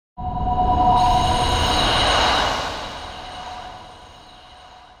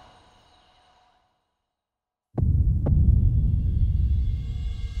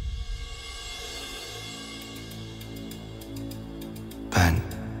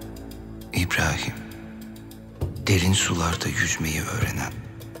İbrahim, derin sularda yüzmeyi öğrenen,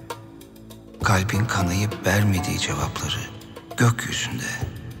 kalbin kanayıp vermediği cevapları gökyüzünde,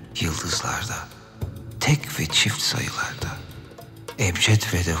 yıldızlarda, tek ve çift sayılarda, ebced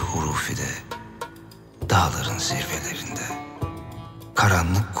ve de hurufide, dağların zirvelerinde,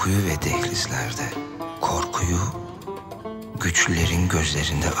 karanlık kuyu ve dehlizlerde, korkuyu güçlülerin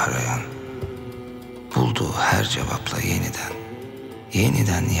gözlerinde arayan, bulduğu her cevapla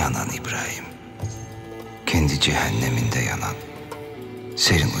yeniden yanan İbrahim, kendi cehenneminde yanan,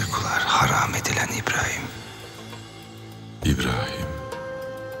 serin uykular haram edilen İbrahim. İbrahim,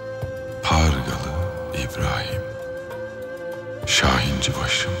 Pargalı İbrahim, Şahinci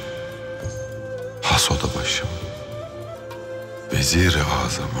başım, Hasoda başım, Vezir-i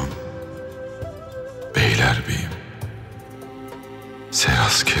Azam'ım, Beylerbeyim,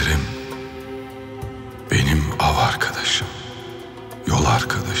 Seraskerim, benim av arkadaşım, yol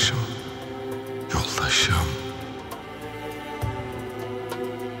arkadaşım, yoldaşım.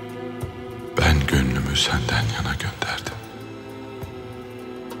 Ben gönlümü senden yana gönderdim.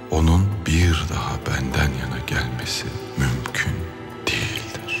 Onun bir daha benden yana gelmesi mümkün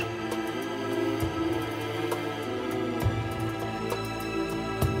değildir.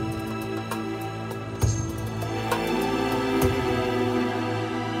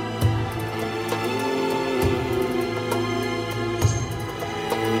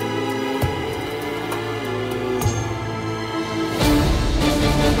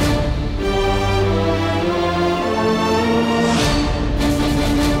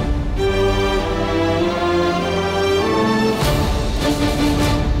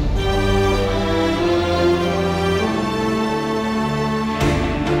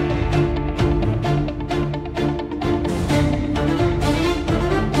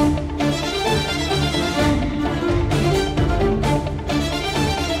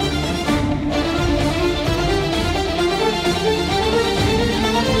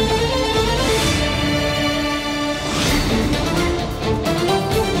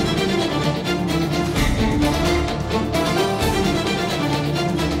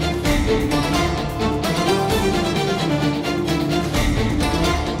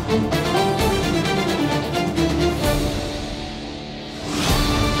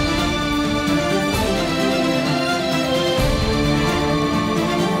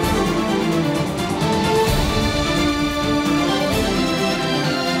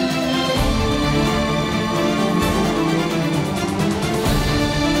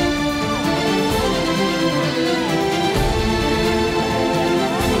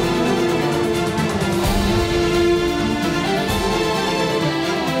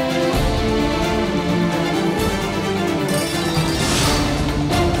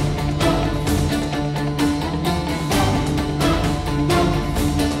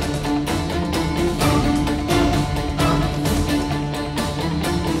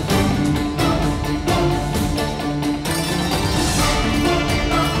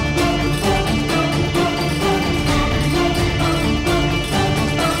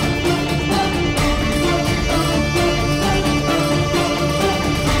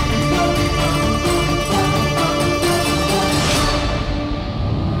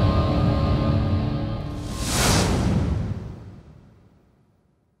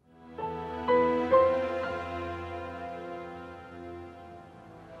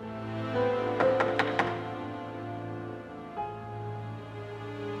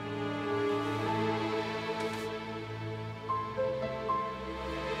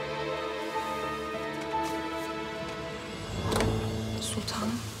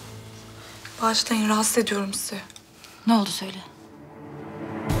 Sultanım, bağışlayın, rahatsız ediyorum sizi. Ne oldu söyle.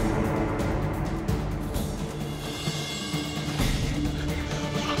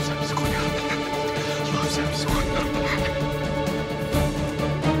 Allah'ım sen bizi koru ya. Allah'ım sen bizi koru ya.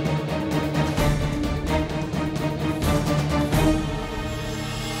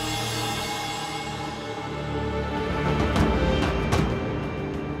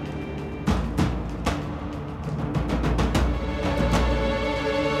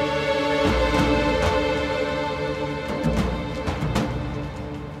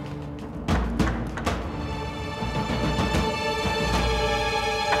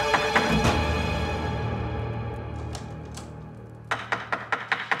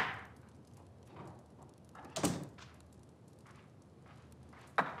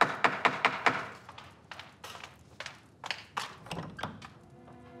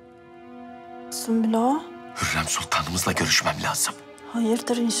 Sümbüla, Hürrem Sultanımızla görüşmem lazım.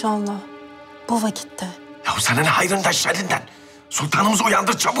 hayırdır inşallah. Bu vakitte. Yahu senin hayrından şerrinden. Sultanımızı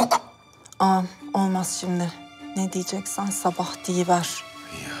uyandır çabuk. Olmaz şimdi. Ne diyeceksen sabah deyiver.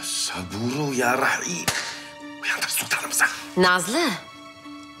 Yasa. Saburu ya Rahim. Uyandır sultanımıza. Nazlı.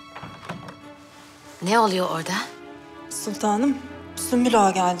 Ne oluyor orada? Sultanım, Sümbül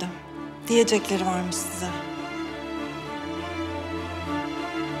Ağa geldi. Diyecekleri varmış size.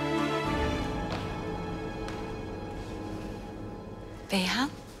 Beyhan.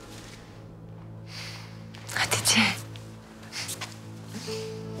 Hatice.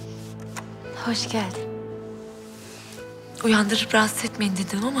 Hoş geldin. Uyandırıp rahatsız etmeyin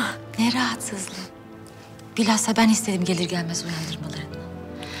dedim ama Ne rahatsızlığı. Bilhassa ben istedim gelir gelmez uyandırmalarını.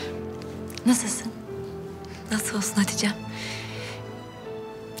 Nasılsın? nasıl olsun Hatice'm?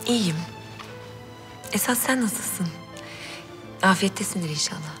 İyiyim. Esas sen nasılsın? Afiyettesindir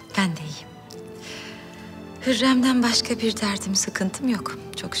inşallah. Ben de iyiyim. Hürrem'den başka bir derdim, sıkıntım yok.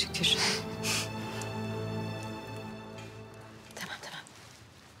 Çok şükür. Tamam.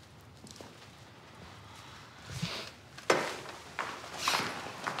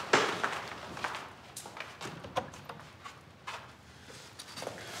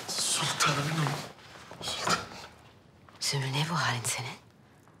 Sultanım. Zümrü, ne bu halin senin?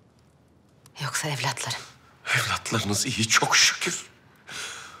 Yoksa evlatlarım? Evlatlarınız iyi çok şükür.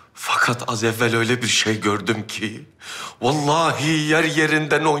 Fakat az evvel öyle bir şey gördüm ki... ...vallahi yer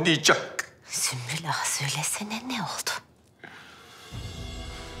yerinden oynayacak. Sümbül Ağa, söylesene ne oldu?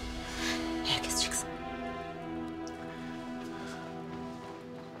 Herkes çıksın.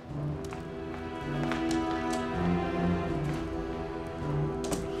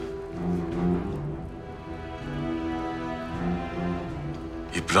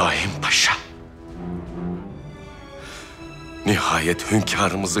 İbrahim Paşa. Nihayet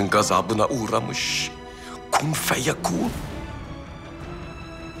hünkârımızın gazabına uğramış. Kun feyekûn.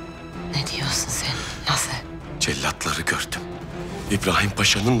 Ne diyorsun sen? Nasıl? Cellatları gördüm. İbrahim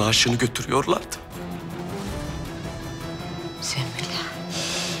Paşa'nın naaşını götürüyorlardı. Sümbül Ağa,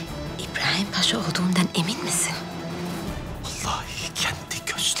 İbrahim Paşa olduğundan emin misin? Vallahi kendi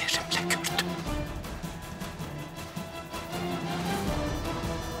gözlerimle gördüm.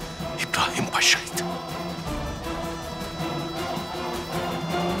 İbrahim Paşa'ydı.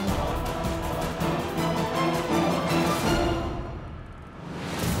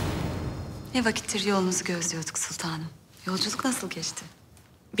 Ne vakittir yolunuzu gözlüyorduk sultanım. Yolculuk nasıl geçti?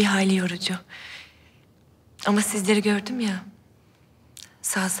 Bir hayli yorucu. Ama sizleri gördüm ya.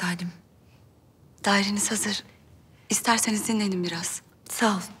 Sağ salim. Daireniz hazır. İsterseniz dinlenin biraz.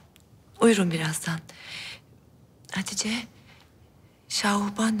 Sağ ol. Uyurun birazdan. Hatice,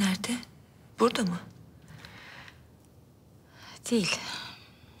 Şahuban nerede? Burada mı? Değil.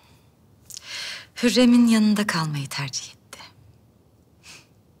 Hürrem'in yanında kalmayı tercih etti.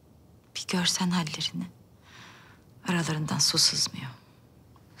 Bir görsen hallerini. Aralarından su sızmıyor.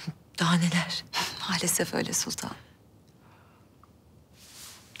 Daha neler? Maalesef öyle sultan.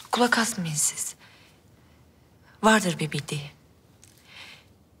 Kulak asmayın siz. Vardır bir bildiği.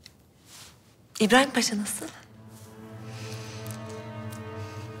 İbrahim Paşa nasıl?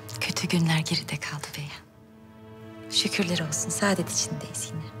 Kötü günler geride kaldı beyhan. Şükürler olsun, saadet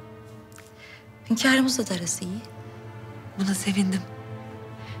içindeyiz yine. Hünkârımızla da arası iyi. Buna sevindim.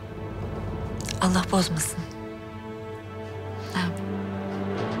 Allah bozmasın. Amin.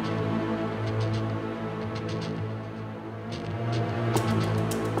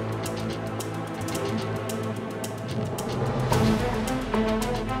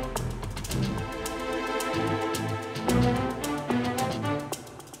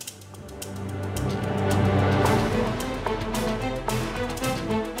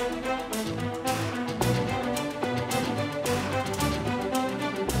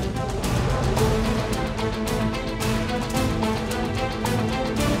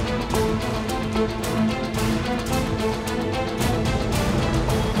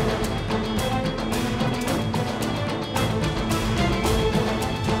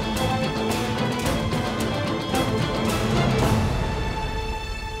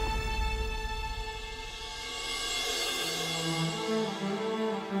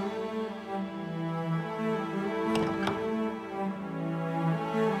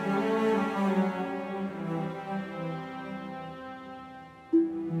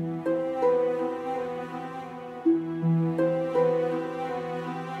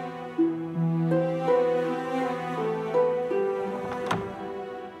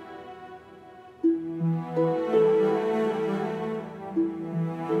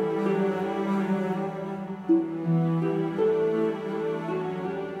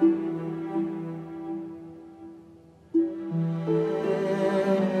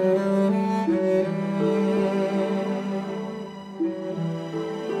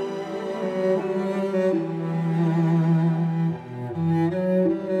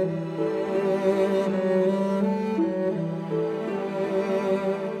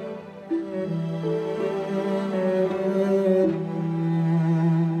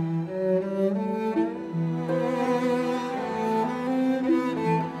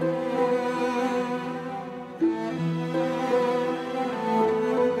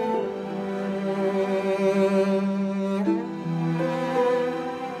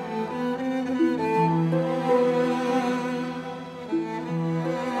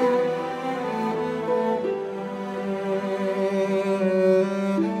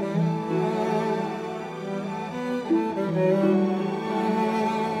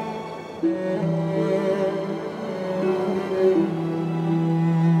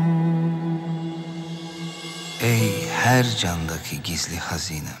 Ey her candaki gizli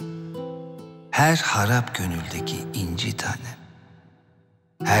hazinem, her harap gönüldeki inci tanem,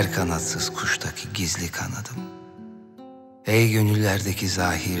 her kanatsız kuştaki gizli kanadım. Ey gönüllerdeki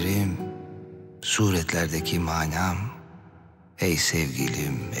zahirim, suretlerdeki manam, ey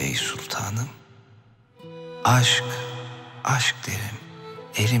sevgilim, ey sultanım. Aşk, aşk derim,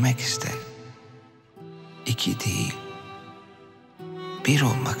 erimek ister. İki değil, bir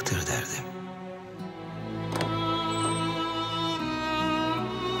olmaktır derdim.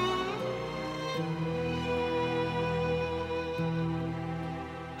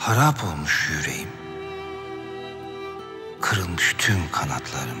 Harap olmuş yüreğim, kırılmış tüm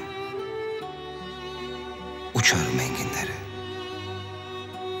kanatlarım. Uçarım enginlere.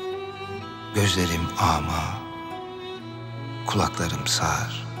 Gözlerim ama, kulaklarım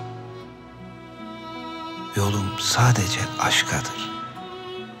sağır. Yolum sadece aşkadır.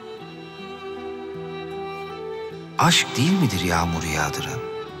 Aşk değil midir yağmuru yağdıran,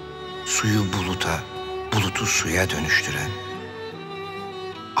 suyu buluta, bulutu suya dönüştüren,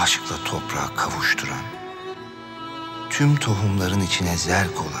 aşkla toprağa kavuşturan, tüm tohumların içine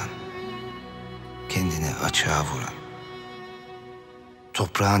zerk olan, kendini açığa vuran,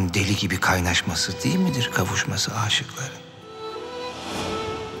 toprağın deli gibi kaynaşması değil midir kavuşması aşıkların?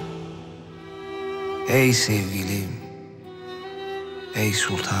 Ey sevgilim, ey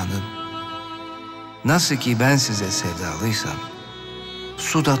sultanım, nasıl ki ben size sevdalıysam,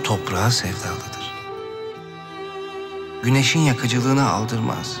 su da toprağa sevdalıdır. Güneşin yakıcılığını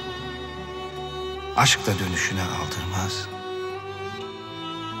aldırmaz, aşk da dönüşüne aldırmaz.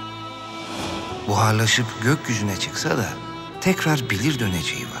 Buharlaşıp gökyüzüne çıksa da tekrar bilir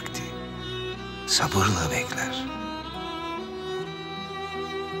döneceği vakti. Sabırla bekler.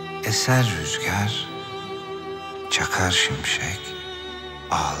 Eser rüzgar, çakar şimşek,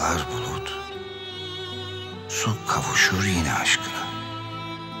 ağlar bulut. Su kavuşur yine aşkına.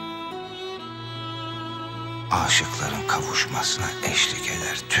 Aşıkların kavuşmasına eşlik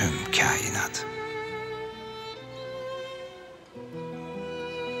eder tüm kainat.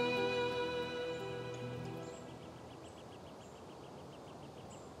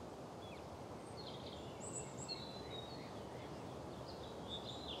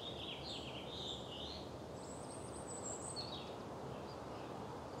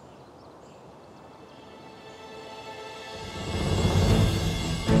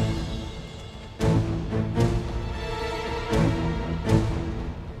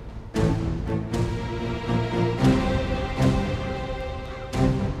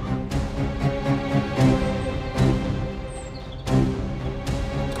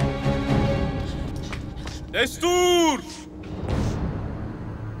 Destur!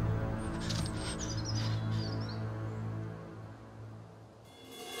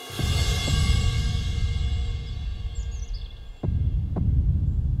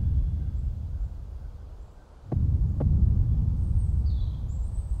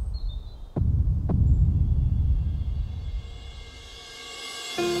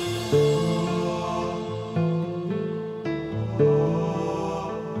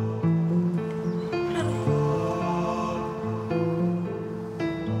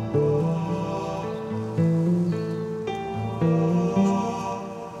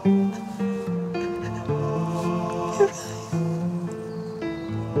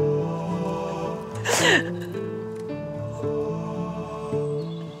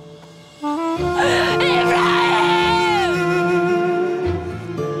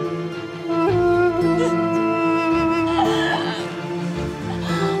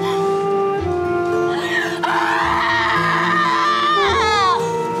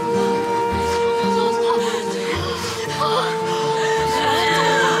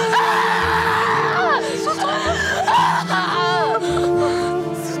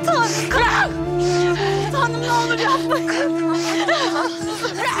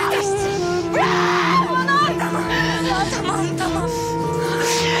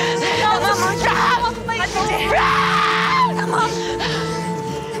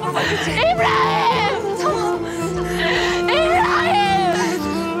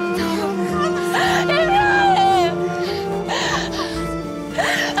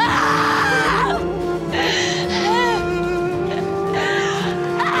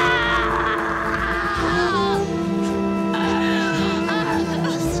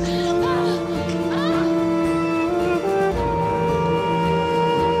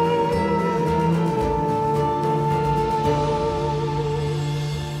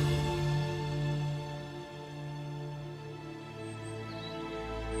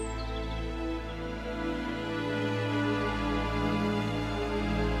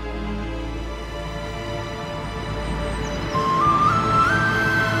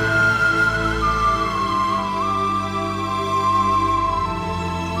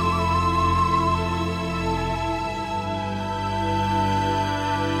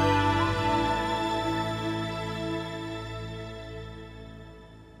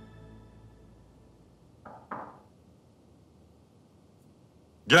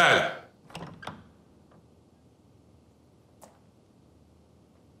 Gel.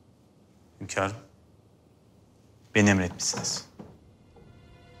 Hünkârım, beni emretmişsiniz.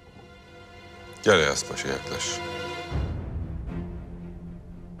 Gel Ayas Paşa, yaklaş.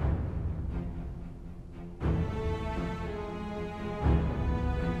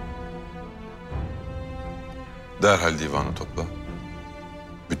 Derhal divanı topla.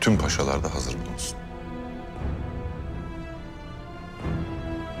 Bütün paşalar da hazır bulunsun.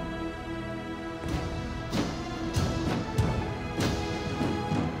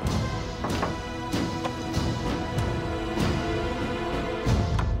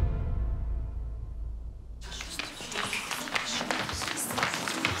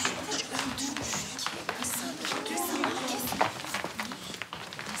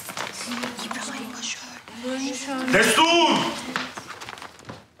 Destur!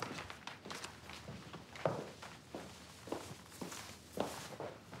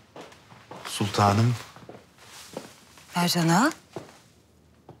 Sultanım, Ercan ağa,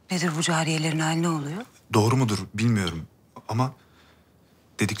 nedir bu cariyelerin hali, ne oluyor? Doğru mudur bilmiyorum ama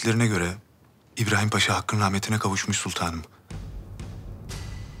dediklerine göre İbrahim Paşa hakkın rahmetine kavuşmuş sultanım.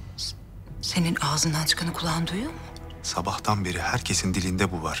 Senin ağzından çıkanı kulağın duyuyor mu? Sabahtan beri herkesin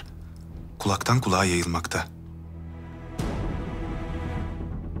dilinde bu var. Kulaktan kulağa yayılmakta.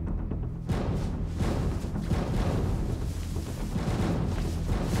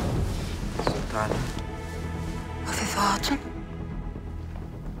 Sultanım. Afife Hatun.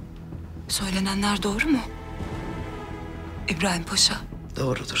 Söylenenler doğru mu? İbrahim Paşa.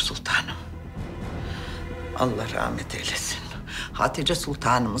 Doğrudur sultanım. Allah rahmet eylesin. Hatice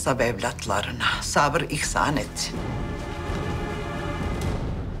Sultanımıza ve evlatlarına sabır ihsan etsin.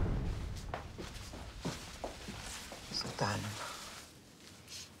 Sultanım.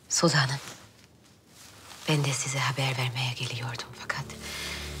 Sultanım, ben de size haber vermeye geliyordum fakat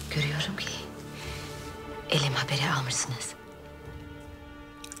görüyorum ki elim haberi almışsınız.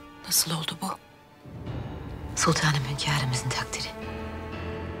 Nasıl oldu bu? Sultanım hünkârımızın takdiri.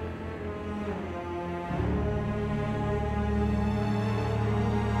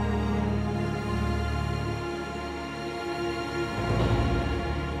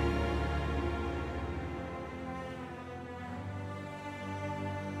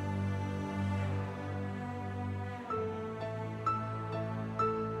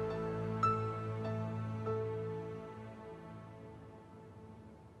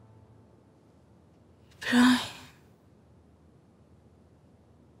 İbrahim.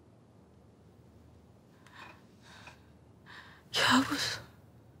 Kabus.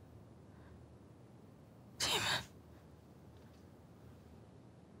 Değil mi?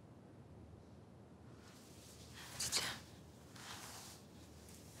 Hatice.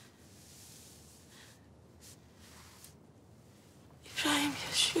 İbrahim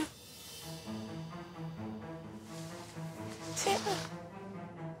yaşıyor. Değil mi?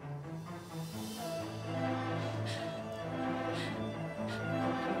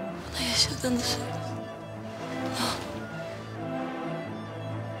 Bana yaşadığını söyle. Ne olur.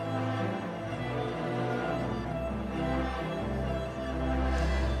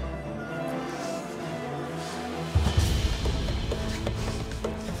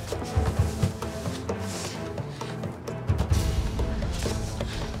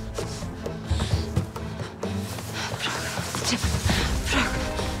 Bırak.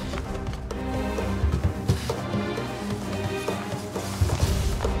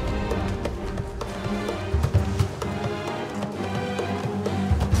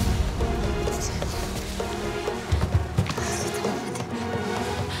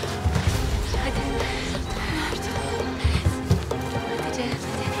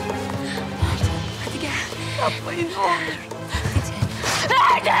 Yapmayın ne olur.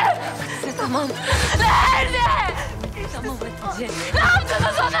 Nerede? Tamam. Nerede? Tamam Hatice. Ne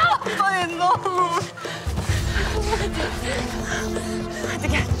yaptınız ona? Yapmayın ne olur.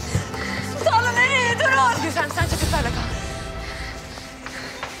 Hadi gel. Sultanım nereye? Durun. Güzel sen çocuklarla kal.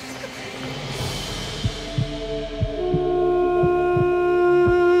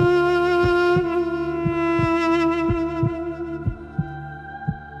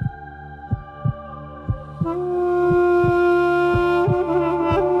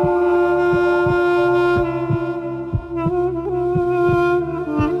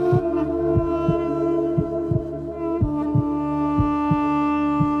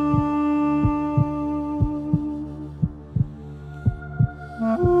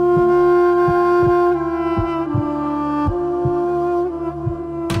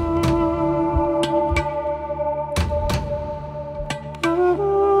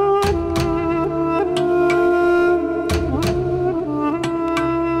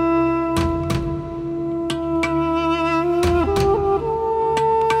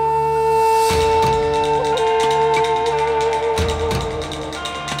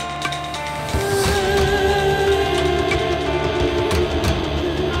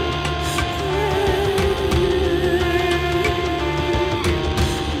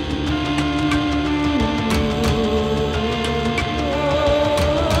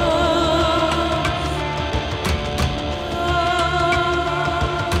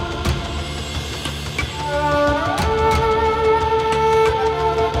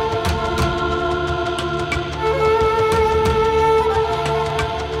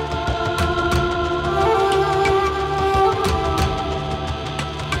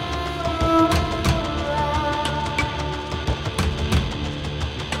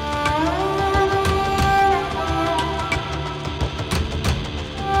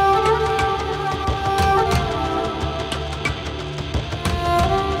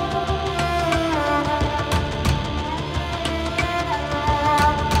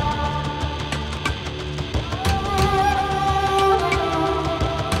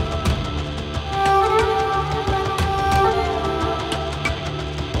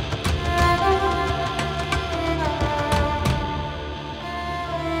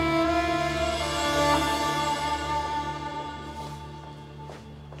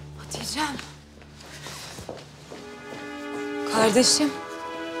 Kardeşim.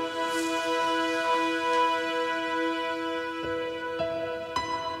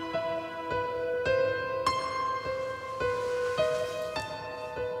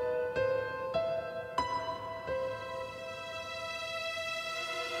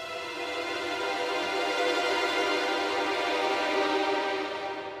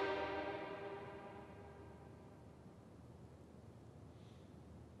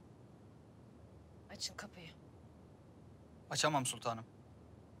 Açın kapıyı. Açamam sultanım.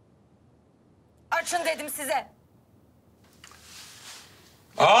 Açın dedim size.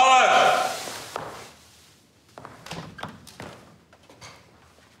 Ağalar!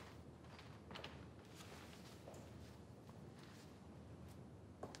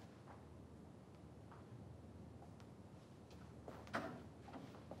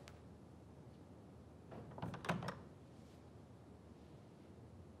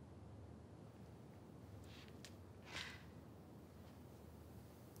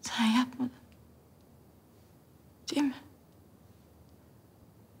 Sen yapmadın. Değil mi?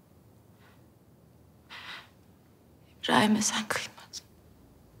 İbrahim'e sen kıymadın.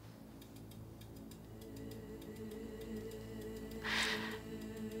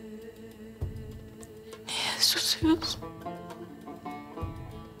 Niye susuyorsun?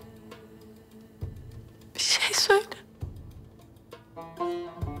 Bir şey söyle.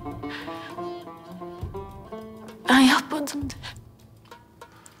 Ben yapmadım de.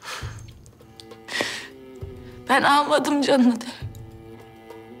 Ben almadım canını de.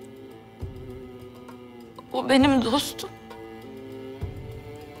 O benim dostum.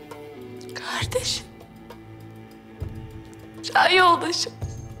 Kardeşim. Can yoldaşım.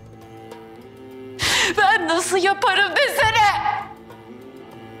 Ben nasıl yaparım desene.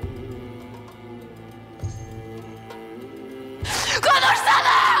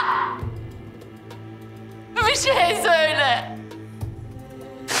 Konuşsana. Bir şey söyle.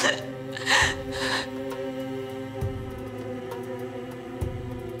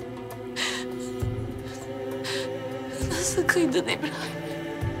 Nasıl kıydın İbrahim?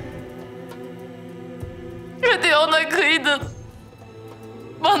 Hadi ona kıydın.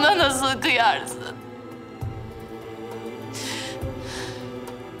 Bana nasıl kıyarsın?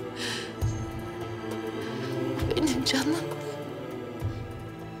 Benim canım.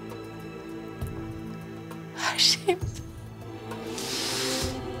 Her şeyimdi.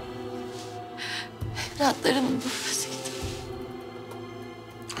 Evlatlarımın babasıydı.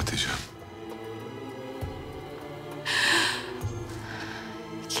 Hatice'm.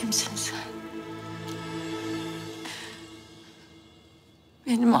 Kimsin sen?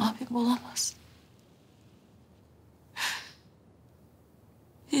 Benim abim olamazsın.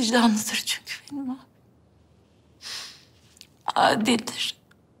 Vicdanlıdır çünkü benim abim. Adildir.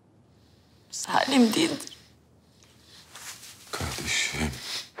 Salim değildir. Kardeşim.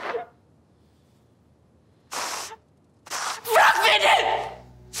 Bırak beni!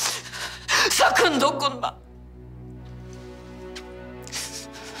 Sakın dokunma.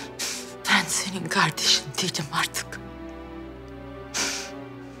 Ben senin kardeşin değilim artık.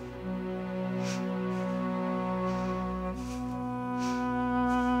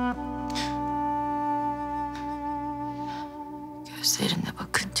 Gözlerine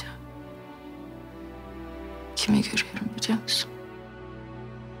bakınca kimi görüyorum biliyor musun?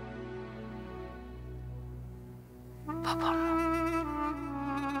 Babamı.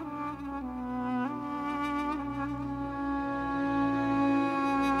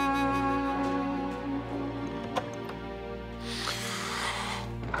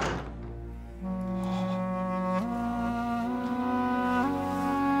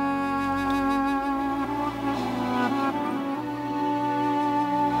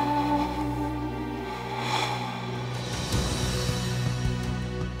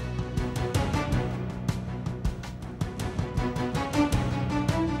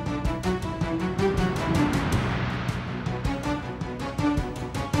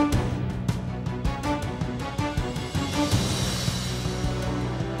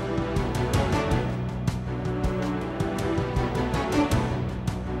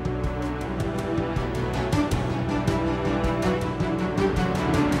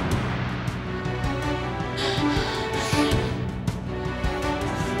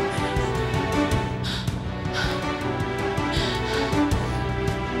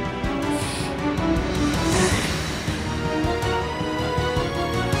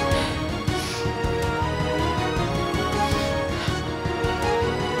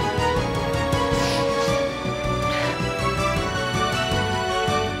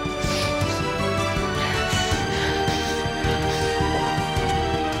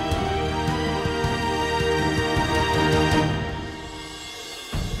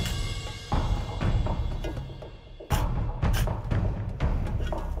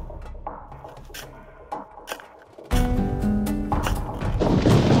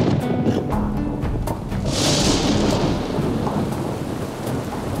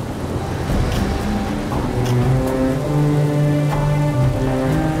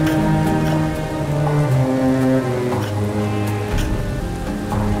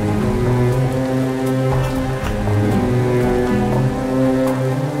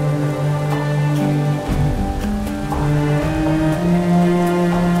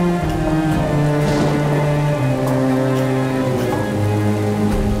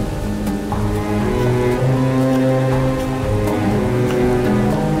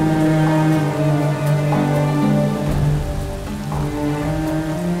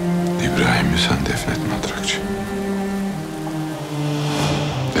 İbrahim'i sen defnetme Adrakçı.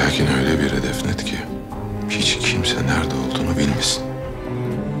 Lakin öyle bir yere defnet ki hiç kimse nerede olduğunu bilmesin.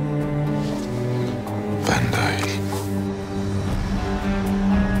 Ben dahil.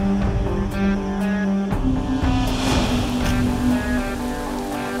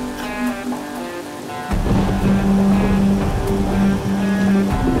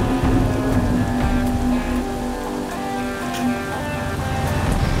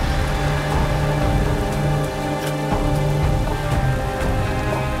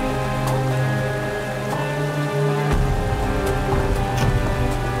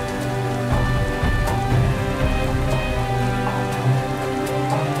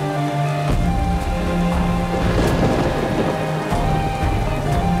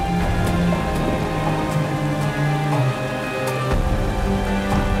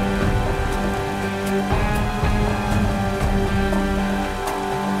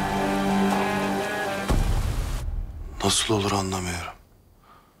 Nasıl olur anlamıyorum.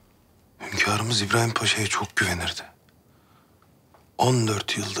 Hünkârımız İbrahim Paşa'ya çok güvenirdi.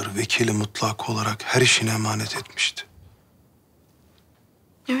 14 yıldır vekili mutlak olarak her işini emanet etmişti.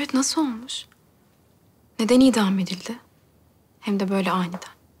 Evet, nasıl olmuş? Neden idam edildi? Hem de böyle aniden.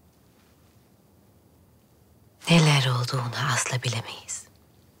 Neler olduğunu asla bilemeyiz.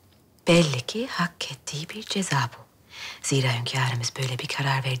 Belli ki hak ettiği bir ceza bu. Zira hünkârımız böyle bir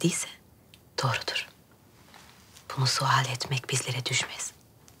karar verdiyse doğrudur. Bunu sual etmek bizlere düşmez.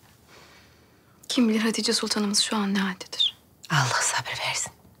 Kim bilir Hatice Sultanımız şu an ne haldedir? Allah sabır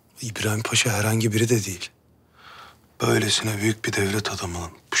versin. İbrahim Paşa herhangi biri de değil. Böylesine büyük bir devlet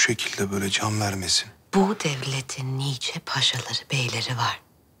adamının bu şekilde böyle can vermesin. Bu devletin nice paşaları, beyleri var.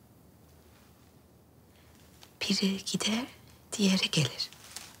 Biri gider, diğeri gelir.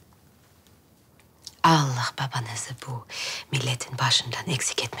 Allah babanızı bu milletin başından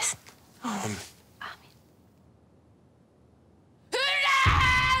eksik etmesin. Amin.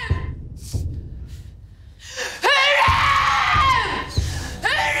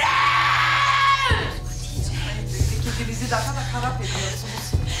 Bizi daha da harap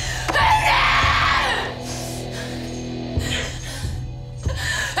ediyorsunuz.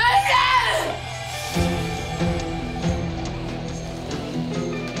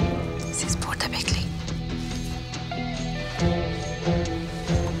 Siz burada bekleyin.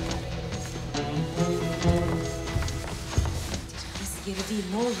 Geri değil,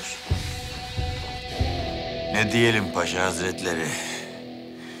 ne olur. Ne diyelim Paşa Hazretleri?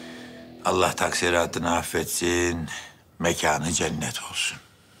 Allah taksiratını affetsin, mekanı cennet olsun.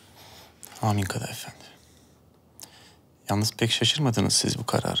 Amin Kadı Efendi. Yalnız pek şaşırmadınız siz bu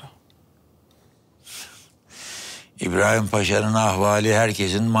karara. İbrahim Paşa'nın ahvali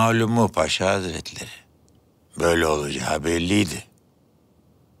herkesin malumu Paşa Hazretleri. Böyle olacağı belliydi.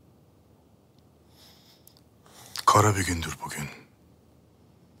 Kara bir gündür bugün.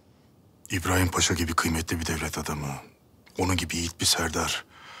 İbrahim Paşa gibi kıymetli bir devlet adamı, onun gibi yiğit bir serdar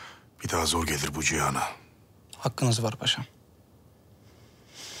bir daha zor gelir bu cihana. Hakkınız var paşam.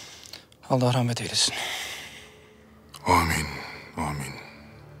 Allah rahmet eylesin. Amin, amin.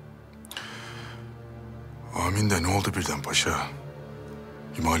 Amin de ne oldu birden paşa?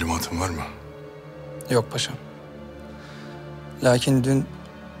 Bir malumatın var mı? Yok paşam. Lakin dün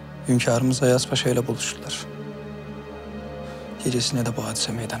hünkârımız Ayaz Paşa ile buluştular. Gecesine de bu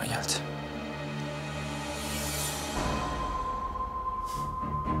hadise meydana geldi.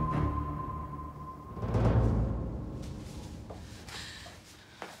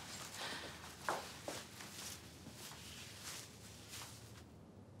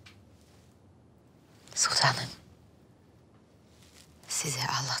 Sultanım, size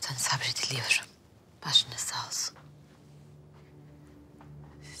Allah'tan sabır diliyorum. Başınız sağ olsun.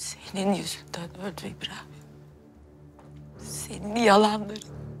 Senin yüzünden öldü İbrahim. Senin yalanların,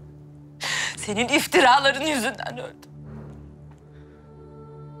 senin iftiraların yüzünden öldü.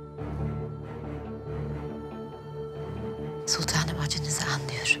 Sultanım, acınızı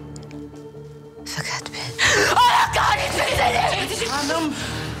anlıyorum. Fakat ben... Allah kahretsin seni! Hanım!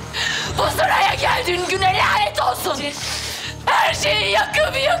 Bu sıraya geldiğin güne lanet olsun! Her şeyi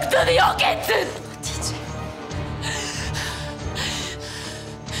yakıp yıktın, yok ettin! Hatice.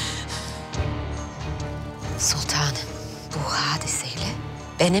 Sultanım, bu hadiseyle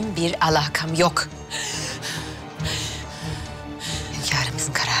benim bir alakam yok.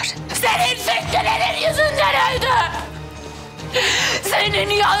 Hünkârımızın kararı. Senin fitnelerin yüzünden öldü! Senin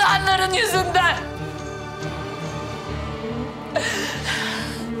yalanların yüzünden!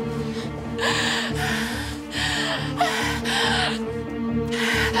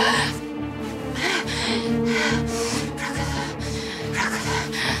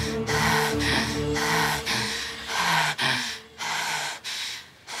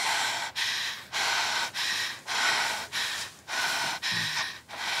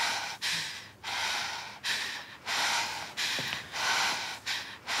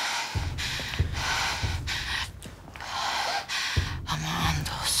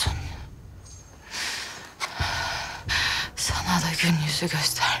 gün yüzü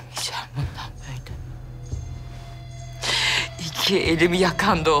göstermeyeceğim bundan böyle. İki elimi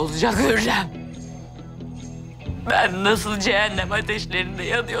yakanda olacak Hürrem. Ben nasıl cehennem ateşlerinde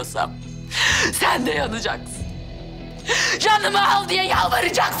yanıyorsam sen de yanacaksın. Canımı al diye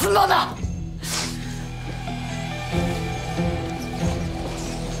yalvaracaksın ona.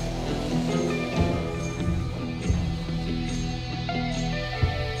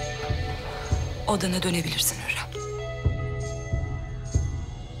 Odana dönebilirsin Hürrem.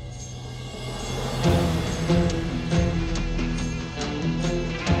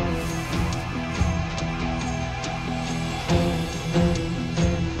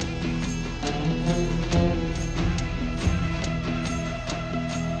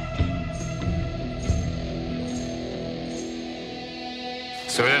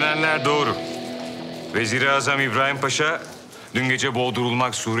 Söylenenler doğru. Vezir-i Azam İbrahim Paşa dün gece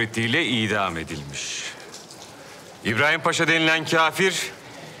boğdurulmak suretiyle idam edilmiş. İbrahim Paşa denilen kafir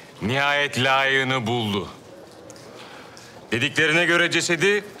nihayet layığını buldu. Dediklerine göre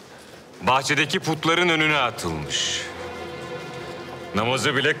cesedi bahçedeki putların önüne atılmış.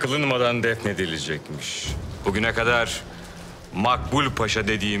 Namazı bile kılınmadan defnedilecekmiş. Bugüne kadar Makbul Paşa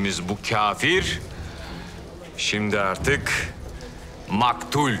dediğimiz bu kafir şimdi artık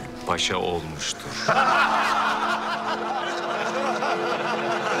Maktul Paşa olmuştur.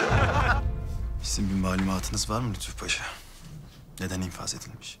 Sizin bir malumatınız var mı Lütfü Paşa? Neden infaz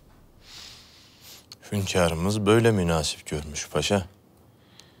edilmiş? Hünkârımız böyle münasip görmüş paşa.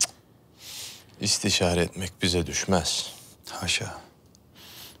 İstişare etmek bize düşmez. Haşa.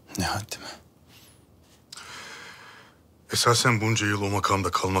 Ne haddime. Esasen bunca yıl o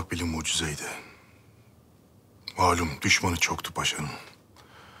makamda kalmak bile mucizeydi. Malum düşmanı çoktu paşanın.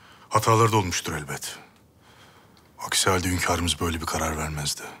 Hataları da olmuştur elbet. Aksi halde hünkârımız böyle bir karar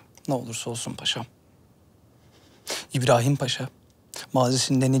vermezdi. Ne olursa olsun paşam. İbrahim Paşa,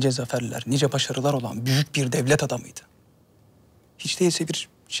 mazisinde nice zaferler, nice başarılar olan büyük bir devlet adamıydı. Hiç değilse bir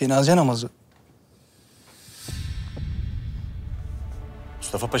cenaze namazı.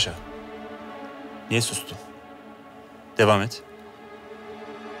 Mustafa Paşa, niye sustun? Devam et.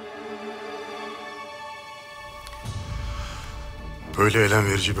 Böyle elem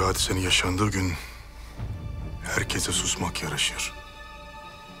verici bir hadisenin yaşandığı gün herkese susmak yaraşır.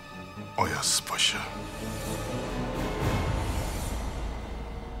 Ayas Paşa.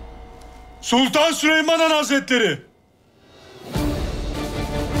 Sultan Süleyman'ın Hazretleri.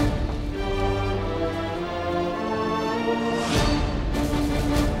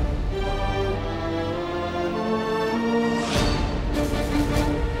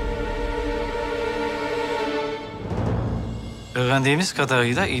 Öğrendiğimiz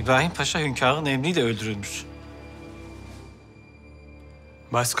kadarıyla İbrahim Paşa hünkârın emriyle öldürülmüş.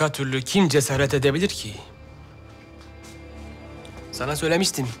 Başka türlü kim cesaret edebilir ki? Sana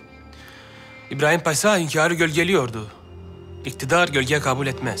söylemiştim. İbrahim Paşa hünkârı gölgeliyordu. İktidar gölge kabul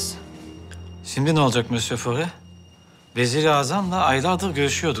etmez. Şimdi ne olacak Monsieur Faure? Vezir-i Azam'la aylardır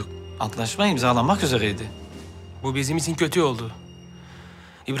görüşüyorduk. Antlaşma imzalanmak üzereydi. Bu bizim için kötü oldu.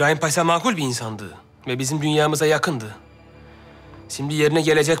 İbrahim Paşa makul bir insandı ve bizim dünyamıza yakındı. Şimdi yerine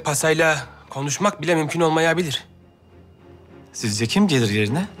gelecek Paşa'yla konuşmak bile mümkün olmayabilir. Sizce kim gelir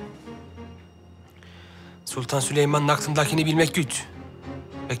yerine? Sultan Süleyman'ın aklındakini bilmek güç.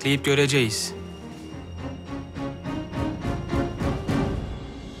 Bekleyip göreceğiz.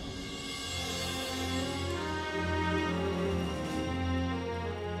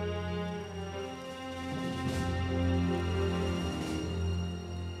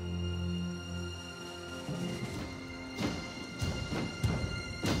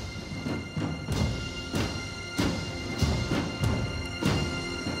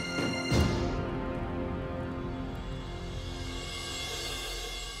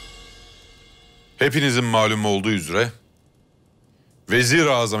 Hepinizin malumu olduğu üzere Vezir-i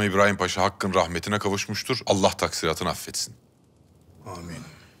Azam İbrahim Paşa Hakk'ın rahmetine kavuşmuştur. Allah taksiratını affetsin. Amin.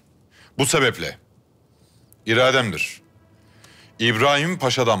 Bu sebeple irademdir. İbrahim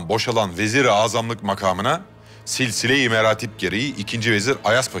Paşa'dan boşalan Vezir-i Azamlık makamına silsile-i meratip gereği 2. Vezir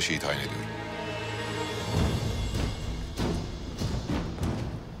Ayas Paşa'yı tayin ediyorum.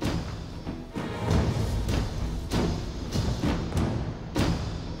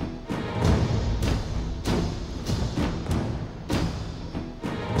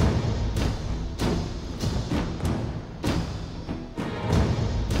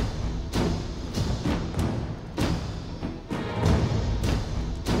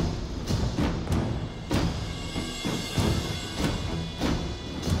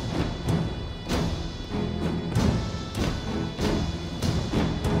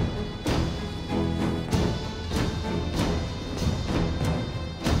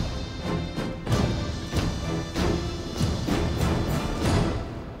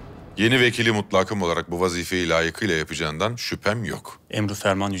 Yeni vekili mutlakım olarak bu vazifeyi layıkıyla yapacağından şüphem yok. Emru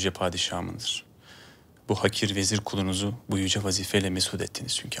ferman yüce padişahımındır. Bu hakir vezir kulunuzu bu yüce vazifeyle mesut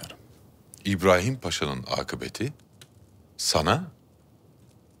ettiniz hünkârım. İbrahim Paşa'nın akıbeti sana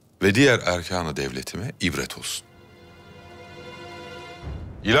ve diğer erkan-ı devletime ibret olsun.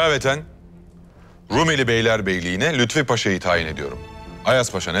 İlaveten Rumeli Beylerbeyliğine Lütfi Paşa'yı tayin ediyorum.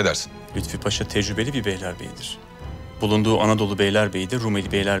 Ayas Paşa ne dersin? Lütfi Paşa tecrübeli bir beylerbeyidir. Bulunduğu Anadolu Beylerbeyi de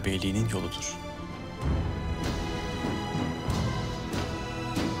Rumeli Beylerbeyliğinin yoludur.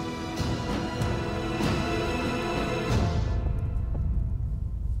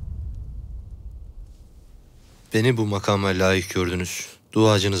 Beni bu makama layık gördünüz.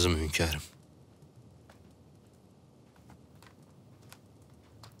 Duacınızım hünkârım.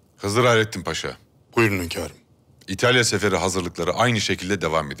 Hızır Hayrettin Paşa. Buyurun hünkârım. İtalya seferi hazırlıkları aynı şekilde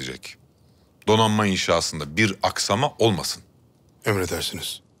devam edecek. Donanma inşasında bir aksama olmasın.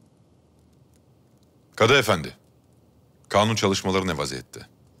 Emredersiniz. Kadı Efendi, kanun çalışmaları ne vaziyette?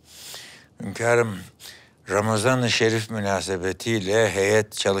 Hünkârım, Ramazan-ı Şerif münasebetiyle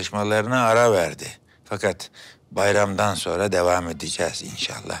heyet çalışmalarına ara verdi. Fakat bayramdan sonra devam edeceğiz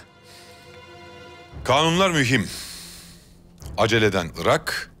inşallah. Kanunlar mühim. Aceleden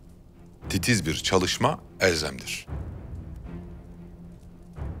Irak, titiz bir çalışma elzemdir.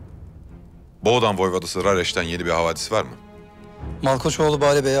 Boğdan Voyvodası Rareş'ten yeni bir havadis var mı? Malkoçoğlu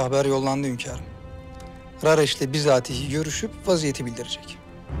Bali Bey'e haber yollandı hünkârım. Rareş'le bizatihi görüşüp vaziyeti bildirecek.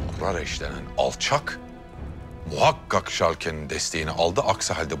 Rareş denen alçak, muhakkak Şalken'in desteğini aldı.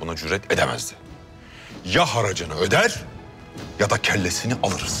 Aksi halde buna cüret edemezdi. Ya haracını öder ya da kellesini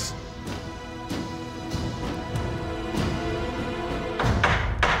alırız.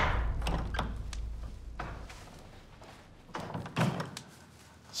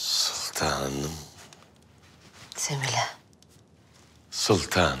 Sultanım. Sümbüle.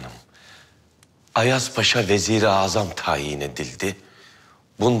 Sultanım. Ayas Paşa Vezir-i Azam tayin edildi.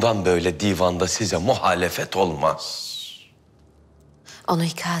 Bundan böyle divanda size muhalefet olmaz. Onu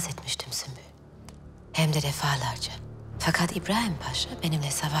ikaz etmiştim Sümbül. Hem de defalarca. Fakat İbrahim Paşa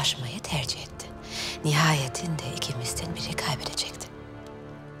benimle savaşmayı tercih etti. Nihayetinde ikimizden biri kaybedecekti.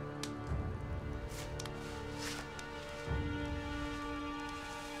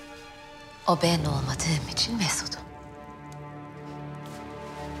 O ben olmadığım için mesudum.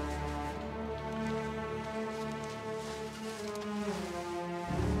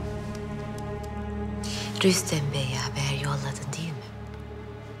 Rüstem Bey'e haber yolladın değil mi?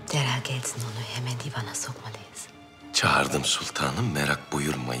 Derhal gelsin, onu hemen divana sokmalıyız. Çağırdım sultanım, merak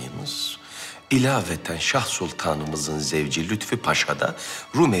buyurmayınız. İlaveten Şah Sultanımızın zevci Lütfi Paşa da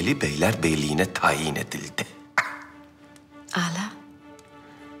Rumeli Beylerbeyliğine tayin edildi. Ala.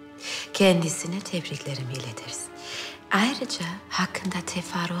 Kendisine tebriklerimi iletirsin. Ayrıca hakkında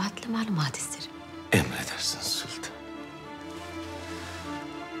teferruatlı malumat isterim. Emredersiniz sultan.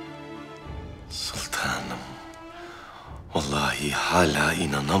 Sultanım, vallahi hala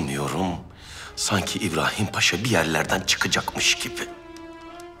inanamıyorum. Sanki İbrahim Paşa bir yerlerden çıkacakmış gibi.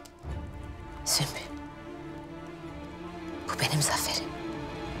 Sümbül, bu benim zaferim.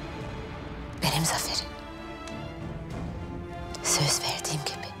 Benim zaferim. Söz verdiğim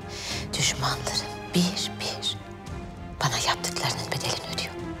gibi düşmanlarım bir bir bana yaptıklarının bedelini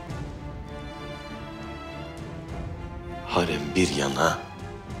ödüyor. Harem bir yana,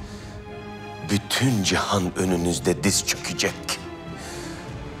 bütün cihan önünüzde diz çökecek.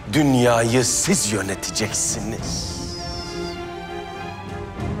 Dünyayı siz yöneteceksiniz.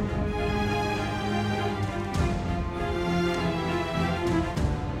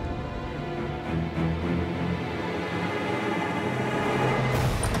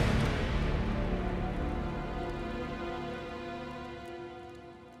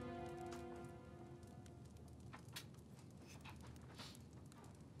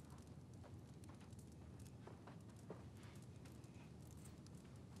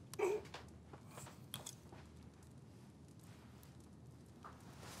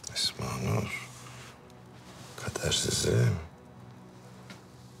 Esma Nur, kadersizim.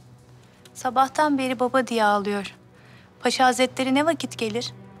 Sabahtan beri baba diye ağlıyor. Paşa Hazretleri ne vakit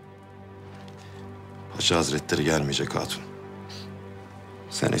gelir? Paşa Hazretleri gelmeyecek hatun.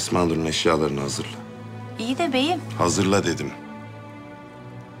 Sen Esma Nur'un eşyalarını hazırla. İyi de beyim. Hazırla dedim.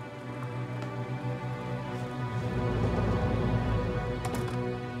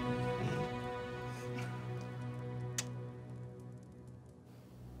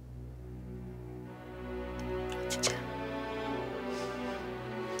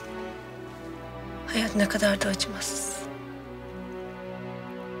 Hayat ne kadar da acımasız.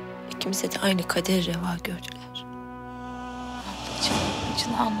 İkimize de aynı kader reva gördüler. Ablacığım.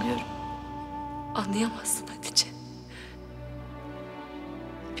 sevincini anlıyorum. Anlayamazsın Hatice.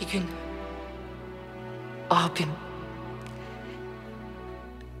 Bir gün abim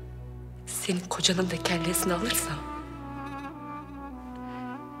senin kocanın da kellesini alırsa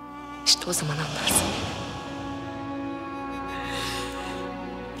işte o zaman anlarsın.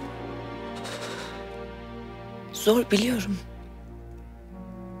 Zor biliyorum.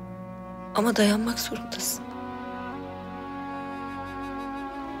 Ama dayanmak zorundasın.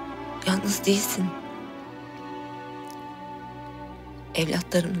 Yalnız değilsin.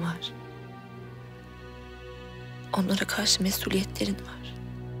 Evlatların var. Onlara karşı mesuliyetlerin var.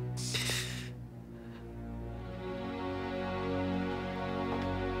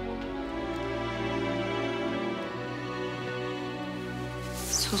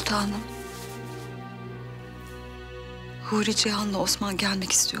 Sultanım. Huri Cihan'la Osman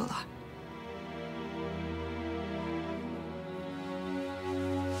gelmek istiyorlar.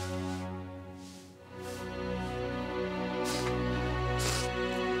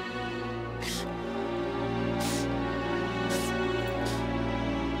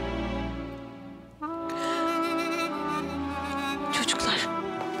 Çocuklar.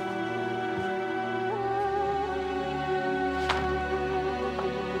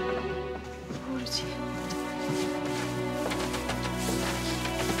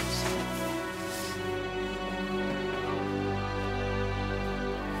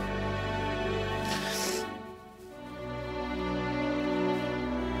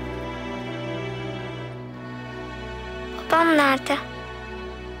 Babam nerede?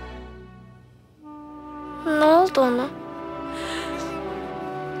 Ne oldu ona?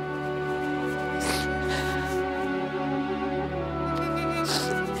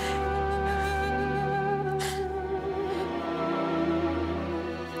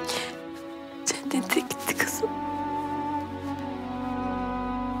 Cennete gitti kızım.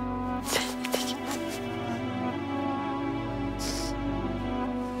 Cennete gitti.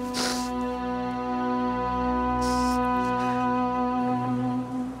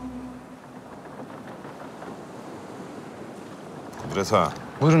 Kudret Ağa,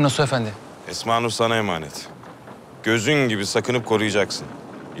 Buyurun Nasuh Efendi. Esma Nur sana emanet. Gözün gibi sakınıp koruyacaksın.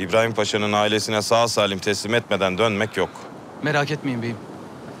 İbrahim Paşa'nın ailesine sağ salim teslim etmeden dönmek yok. Merak etmeyin beyim.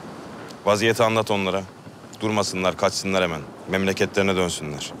 Vaziyeti anlat onlara. Durmasınlar, kaçsınlar hemen. Memleketlerine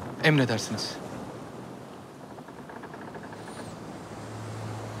dönsünler. Emredersiniz.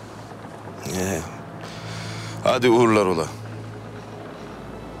 Hadi uğurlar ola.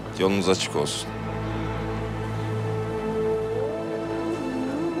 Yolunuz açık olsun.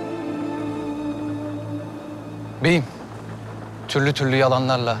 Beyim, türlü türlü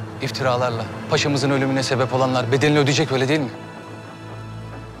yalanlarla, iftiralarla paşamızın ölümüne sebep olanlar bedelini ödeyecek, öyle değil mi?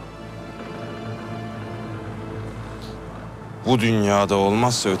 Bu dünyada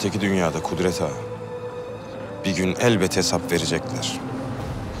olmazsa öteki dünyada Kudret Ağa. Bir gün elbet hesap verecekler.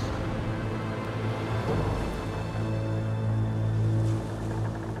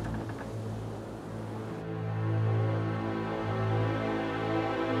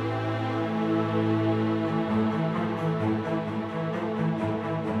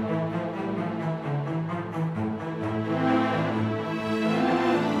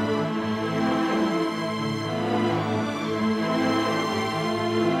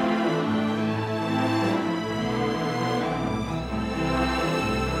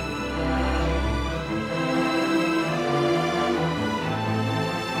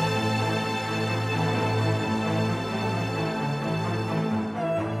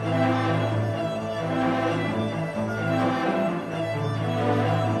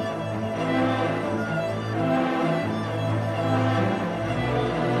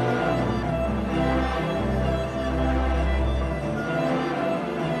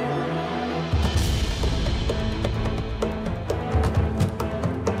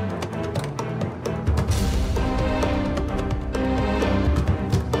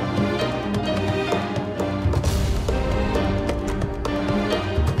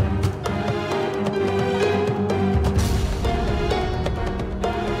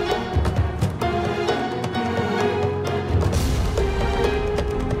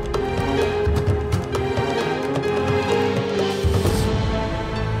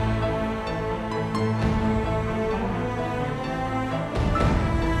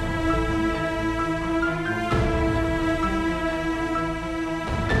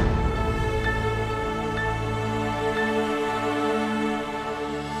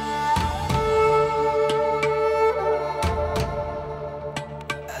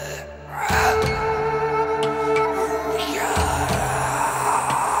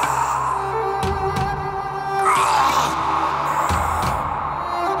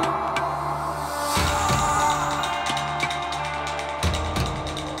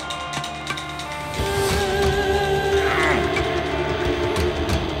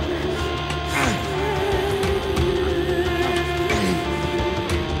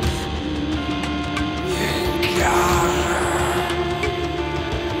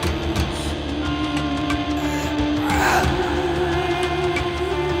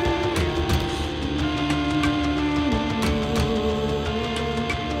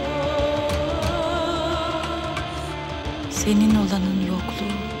 Senin olanın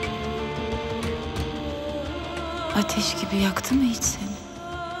yokluğu ateş gibi yaktı mı hiç seni?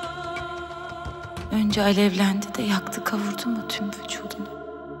 Önce alevlendi de yaktı kavurdu mu tüm vücudunu?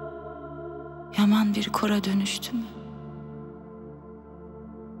 Yaman bir kora dönüştü mü?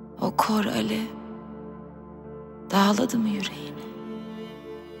 O kor alev dağladı mı yüreğini?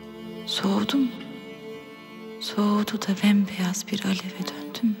 Soğudu mu? Soğudu da bembeyaz bir aleve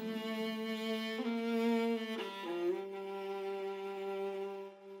döndü mü?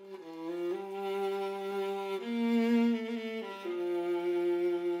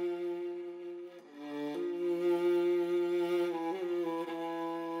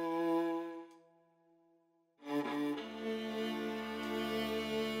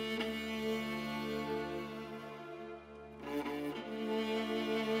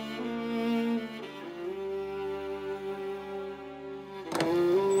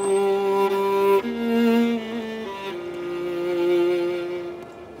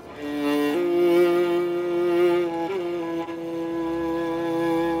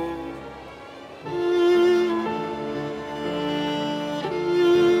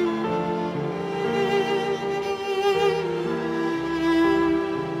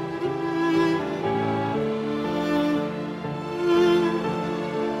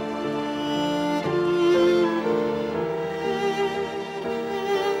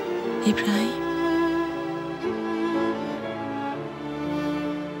 İbrahim.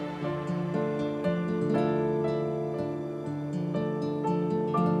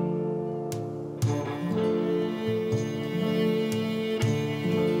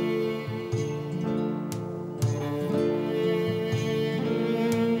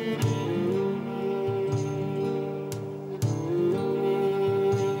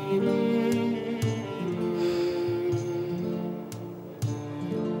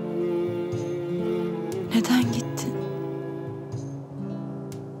 Neden gittin?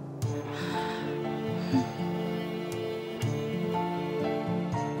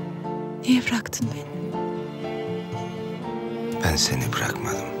 Niye bıraktın beni? Ben seni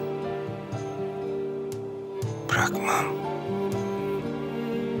bırakmadım. Bırakmam.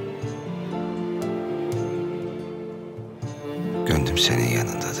 Gönlüm senin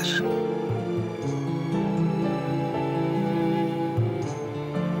yanındadır.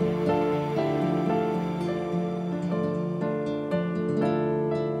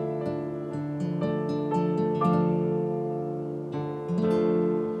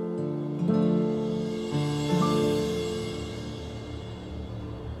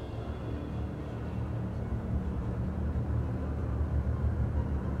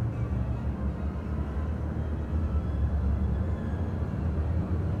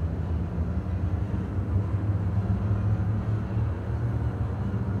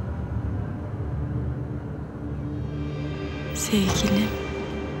 Sevgilim,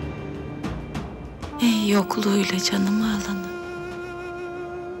 ey yokluğuyla canımı alanım,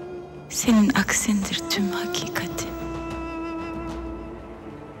 senin aksindir tüm hakikatim.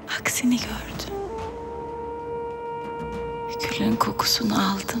 Aksini gördüm, gülün kokusunu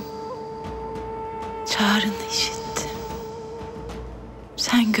aldım, çağrını işittim.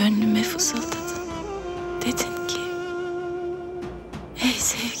 Sen gönlüme fısıldadın, dedin ki, ey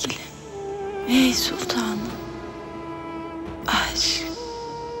sevgilim, ey sultanım, aşk,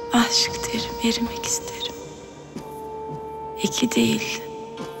 aşk derim, erimek isterim. İki değil,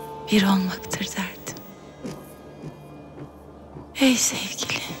 bir olmaktır derdim. Ey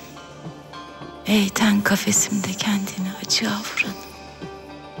sevgilim, ey ten kafesimde kendini açığa vuranım.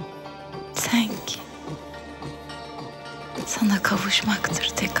 Sen ki, sana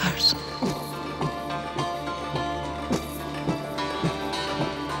kavuşmaktır tek arzum.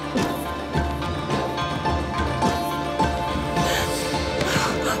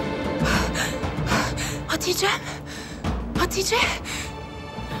 Hatice'm, Hatice,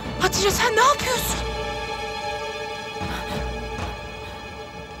 Hatice sen ne yapıyorsun?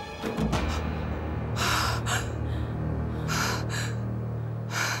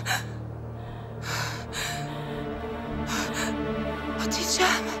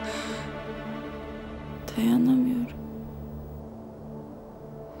 Hatice'm. Dayanamıyorum.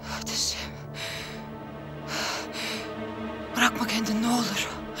 Hatice'm. Bırakma kendini ne olur.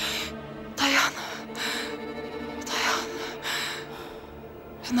 Dayan.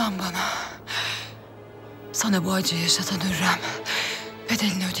 İnan bana. Sana bu acıyı yaşatan Hürrem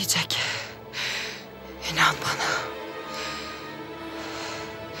bedelini ödeyecek. İnan bana.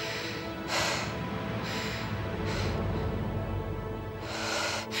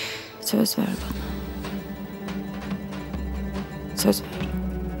 Söz ver bana. Söz ver.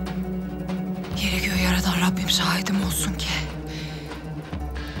 Yeri göğü yaradan Rabbim şahidim olsun ki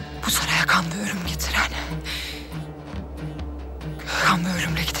bu saraya kan ve ölüm getiren kan ve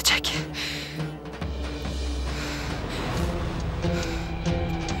ölümle gidecek.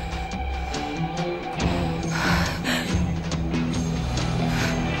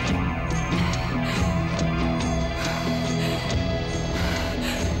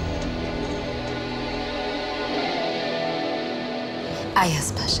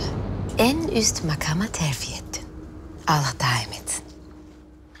 Ayas Paşa, en üst makama terfi ettin. Allah daim etsin.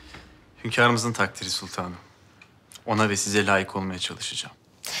 Hünkârımızın takdiri sultanım. Ona ve size layık olmaya çalışacağım.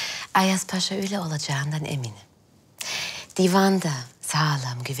 Ayas Paşa öyle olacağından eminim. Divanda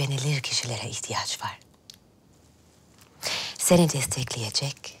sağlam, güvenilir kişilere ihtiyaç var. Seni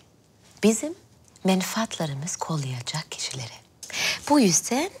destekleyecek, bizim menfaatlarımız kollayacak kişilere. Bu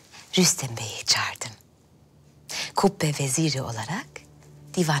yüzden Rüstem Bey'i çağırdım. Kubbe veziri olarak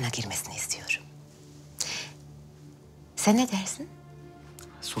divana girmesini istiyorum. Sen ne dersin?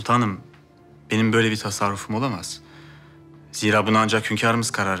 Sultanım, benim böyle bir tasarrufum olamaz. Zira buna ancak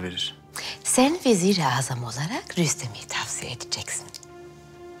hünkârımız karar verir. Sen vezir-i azam olarak Rüstem'i tavsiye edeceksin.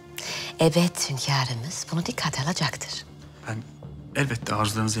 Evet, hünkârımız bunu dikkate alacaktır. Ben elbette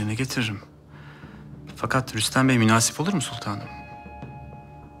arzularınızı yerine getiririm. Fakat Rüstem Bey münasip olur mu sultanım?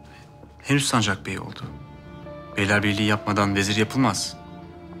 Henüz sancak bey oldu. Beylerbeyliği yapmadan vezir yapılmaz.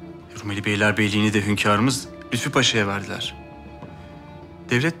 Rumeli Beylerbeyliğini de hünkârımız Lütfü Paşa'ya verdiler.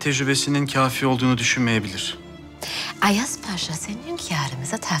 Devlet tecrübesinin kafi olduğunu düşünmeyebilir. Ayas Paşa, sen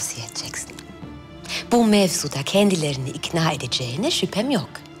hünkârımıza tavsiye edeceksin. Bu mevzuda kendilerini ikna edeceğine şüphem yok.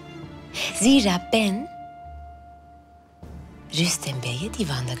 Zira ben Rüstem Bey'i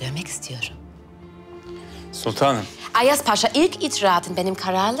divanda görmek istiyorum. Sultanım. Ayas Paşa, ilk icraatın benim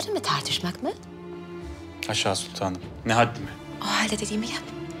kararlarımı tartışmak mı? Aşağı sultanım. Ne haddime. O halde dediğimi yap.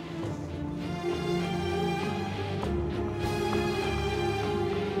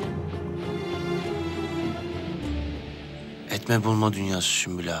 Etme bulma dünyası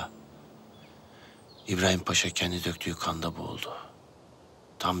Sümbül Ağa. İbrahim Paşa kendi döktüğü kanda boğuldu.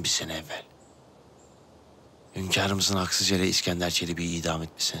 Tam bir sene evvel. Hünkârımızın haksız yere İskender Çelebi'yi idam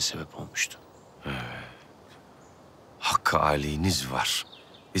etmesine sebep olmuştu. Evet. Hakkı âliniz var.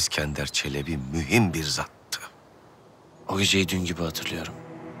 İskender Çelebi mühim bir zattı. O geceyi dün gibi hatırlıyorum.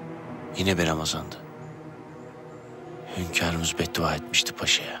 Yine bir Ramazan'dı. Hünkârımız beddua etmişti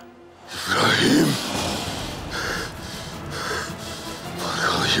paşaya. İbrahim!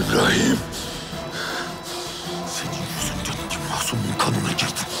 Fakat İbrahim! Senin yüzünden iki masumun kanına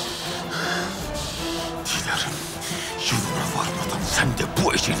girdim. Dilerim yılına varmadan sen de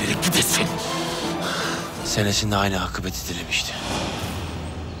bu ecelere gidesin. Senesinde aynı akıbeti dilemişti.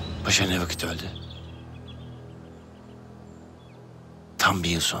 Paşa ne vakit öldü? Tam bir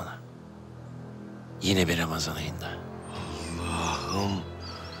yıl sonra. Yine bir Ramazan ayında. Allah'ım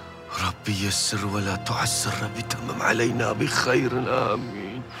Rabbi yessir ve la tuassir Rabbi tamam aleyna bi hayrin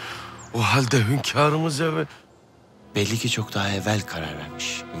amin. O halde hünkârımız evet. Belli ki çok daha evvel karar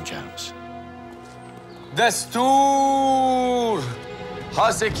vermiş hünkârımız. Destur!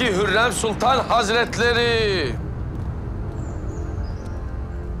 Haseki Hürrem Sultan Hazretleri!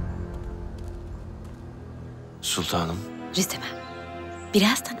 Sultanım. Rüstem Ağa,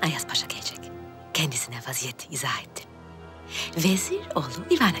 birazdan Ayas Paşa gelecek. Kendisine vaziyeti izah ettim. Vezir oğlu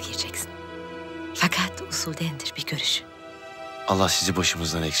divana gireceksin. Fakat usuldendir bir görüşü. Allah sizi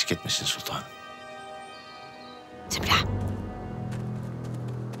başımızdan eksik etmesin sultanım. Sümbül Ağa.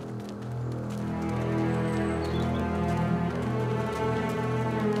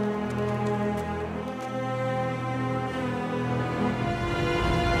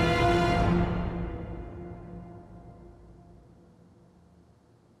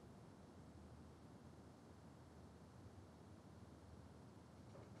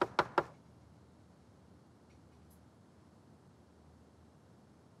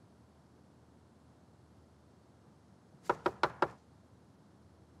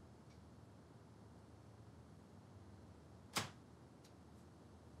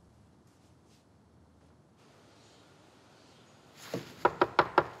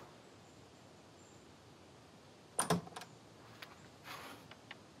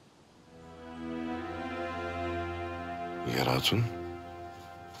 Nigar Hatun,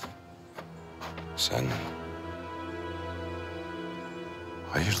 sen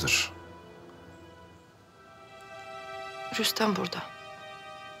hayırdır? Rüstem burada.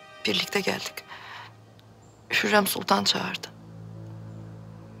 Birlikte geldik. Hürrem Sultan çağırdı.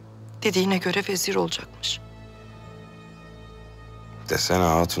 Dediğine göre vezir olacakmış. Desene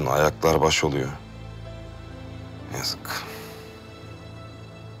hatun, ayaklar baş oluyor. Yazık.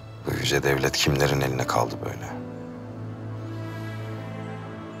 Bu yüce devlet kimlerin eline kaldı böyle?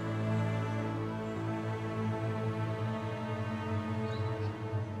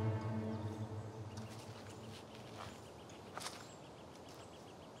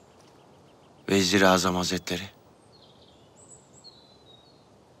 Vezir-i Azam Hazretleri.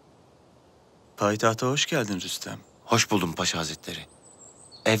 Payitahta hoş geldin Rüstem. Hoş buldum Paşa Hazretleri.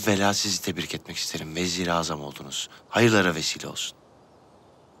 Evvela sizi tebrik etmek isterim. Vezir-i Azam oldunuz. Hayırlara vesile olsun.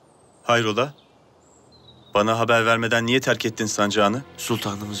 Hayrola? Bana haber vermeden niye terk ettin sancağını?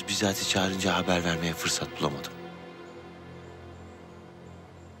 Sultanımız bizatihi çağırınca haber vermeye fırsat bulamadım.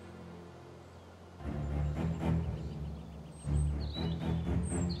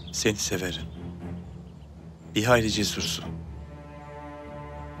 Seni severim. Bir hayli cesursun.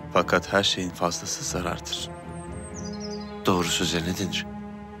 Fakat her şeyin fazlası zarardır. Doğru söze ne denir?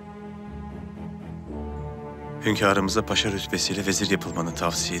 Hünkârımıza paşa rütbesiyle vezir yapılmanı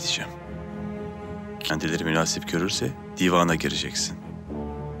tavsiye edeceğim. Kendileri münasip görürse divana gireceksin.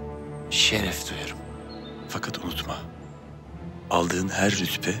 Şeref duyarım. Fakat unutma, aldığın her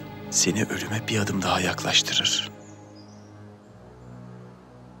rütbe seni ölüme bir adım daha yaklaştırır.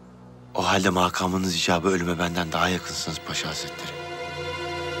 O halde makamınız icabı ölüme benden daha yakınsınız Paşa Hazretleri.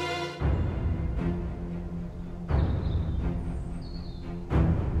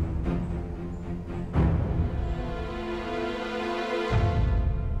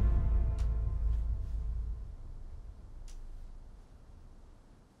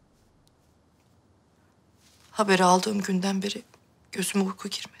 Haberi aldığım günden beri gözüme uyku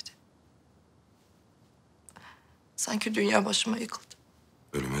girmedi. Sanki dünya başıma yıkıldı.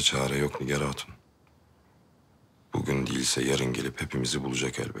 Ölüme çare yok Nigar Hatun. Bugün değilse yarın gelip hepimizi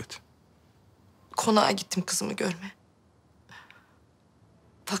bulacak elbet. Konağa gittim kızımı görmeye.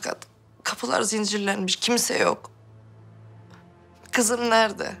 Fakat kapılar zincirlenmiş, kimse yok. Kızım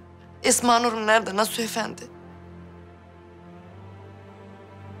nerede? Esma Nur'um nerede? Nasuh Efendi?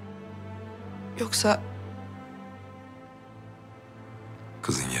 Yoksa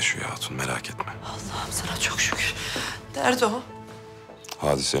Kızın yaşıyor Hatun, merak etme. Allah'ım sana çok şükür. Nerede o?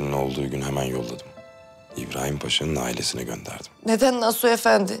 Hadisenin olduğu gün hemen yolladım. İbrahim Paşa'nın ailesine gönderdim. Neden Nasuh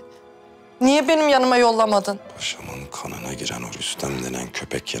Efendi? Niye benim yanıma yollamadın? Paşamın kanına giren o Rüstem denen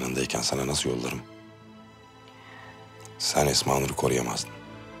köpek yanındayken sana nasıl yollarım? Sen Esma Nur'u koruyamazdın.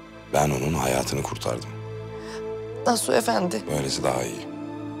 Ben onun hayatını kurtardım. Nasuh Efendi. Böylesi daha iyi.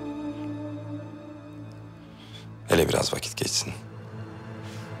 Hele biraz vakit geçsin.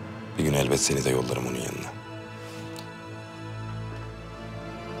 Bir gün elbet seni de yollarım onun yanına.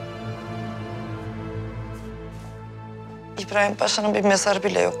 İbrahim Paşa'nın bir mezarı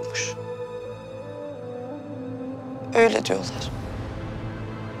bile yokmuş. Öyle diyorlar.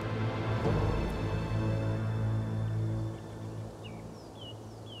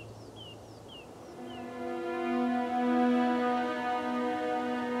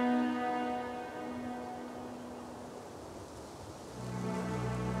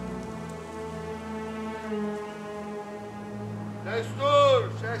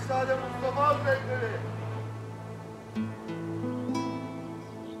 Destur, Şehzade Mustafa Hazretleri.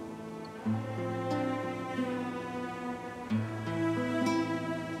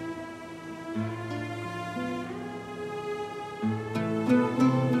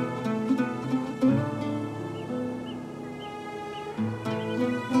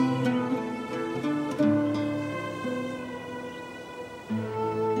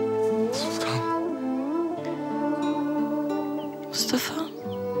 Mustafa.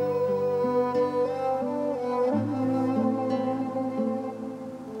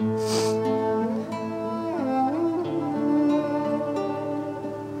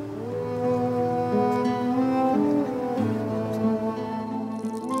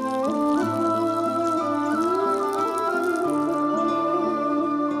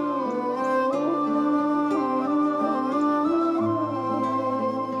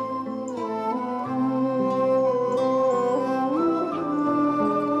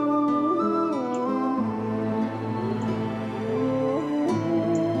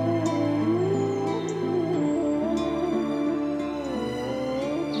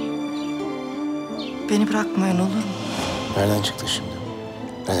 Beni bırakmayın olur mu? Nereden çıktı şimdi?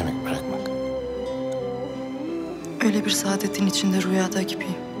 Ne demek bırakmak? Öyle bir saadetin içinde rüyada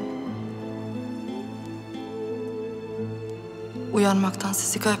gibiyim. Uyanmaktan,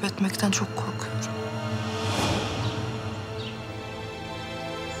 sizi kaybetmekten çok korkuyorum.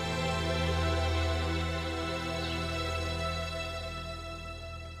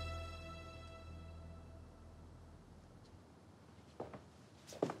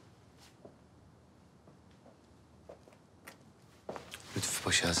 Lütfü. Lütfü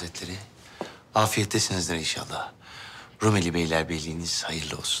Paşa Hazretleri. Afiyettesinizdir inşallah. Rumeli Beylerbeyliğiniz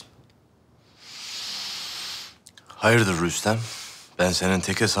hayırlı olsun. Hayırdır Rüstem? Ben senin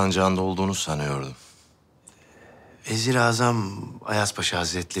teke sancağında olduğunu sanıyordum. Vezir-i Azam Ayas Paşa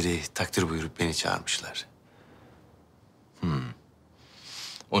Hazretleri takdir buyurup beni çağırmışlar.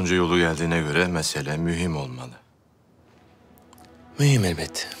 Onca yolu geldiğine göre mesele mühim olmalı. Mühim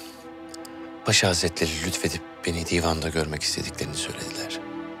elbet. Paşa Hazretleri lütfedip beni divanda görmek istediklerini söylediler.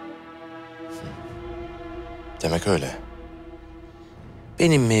 Demek öyle.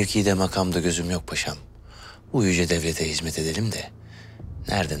 Benim mevkide makamda gözüm yok paşam. Bu yüce devlete hizmet edelim de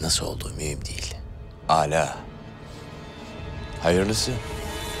nerede nasıl olduğu mühim değil. Âlâ. Hayırlısı.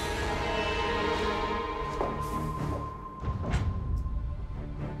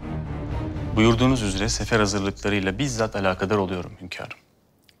 Buyurduğunuz üzere sefer hazırlıklarıyla bizzat alakadar oluyorum hünkârım.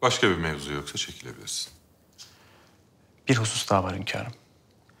 Başka bir mevzu yoksa çekilebilirsin. Bir husus daha var hünkârım.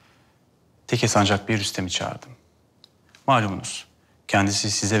 Teke sancak bir Rüstem'i çağırdım. Malumunuz,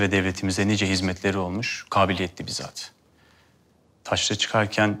 kendisi size ve devletimize nice hizmetleri olmuş, kabiliyetli bir zat. Taşra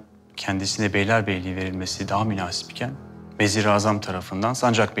çıkarken kendisine beylerbeyliği verilmesi daha münasip iken, Vezir-i Azam tarafından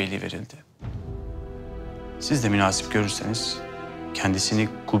sancak beyliği verildi. Siz de münasip görürseniz, kendisini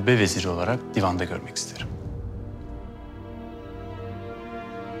kubbe veziri olarak divanda görmek isterim.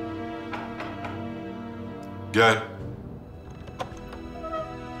 Gel.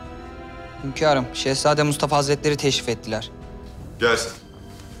 Hünkârım, Şehzade Mustafa Hazretleri teşrif ettiler. Gelsin.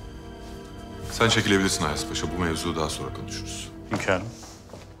 Sen çekilebilirsin Ayas Paşa. Bu mevzuyu daha sonra konuşuruz. Hünkârım.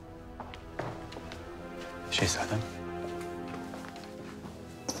 Şehzadem.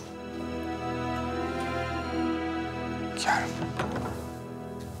 Hünkârım.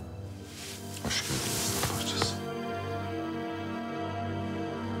 Hoş geldiniz parçası.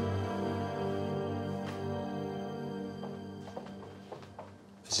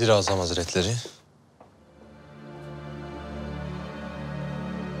 Vezir-i Azam Hazretleri.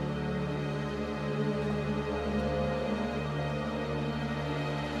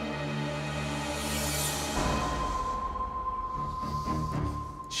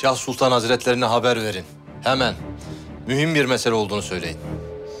 Şah Sultan Hazretlerine haber verin. Hemen. Mühim bir mesele olduğunu söyleyin.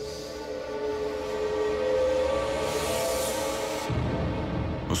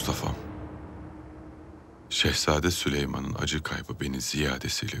 Mustafa'm. Şehzade Süleyman'ın acı kaybı beni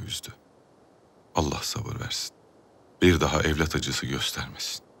ziyadesiyle üzdü. Allah sabır versin. Bir daha evlat acısı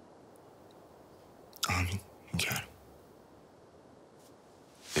göstermesin. Amin hünkârım.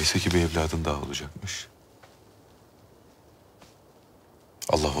 Neyse ki bir evladın daha olacakmış.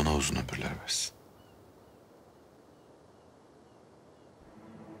 Allah ona uzun ömürler versin.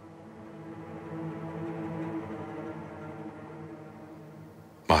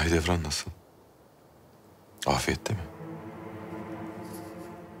 Mahidevran nasıl? Afiyette mi?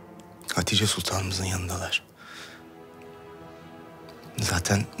 Hatice Sultanımızın yanındalar.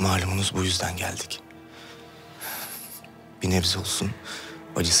 Zaten malumunuz bu yüzden geldik. Bir nebze olsun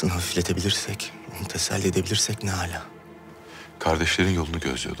acısını hafifletebilirsek, onu teselli edebilirsek ne âlâ. Kardeşlerin yolunu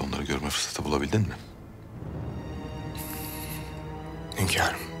gözlüyordu. Onları görme fırsatı bulabildin mi?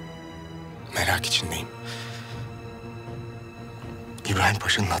 Hünkârım, merak içindeyim. İbrahim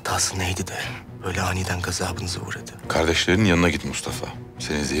Paşa'nın hatası neydi de böyle aniden gazabınıza uğradı? Kardeşlerin yanına git Mustafa.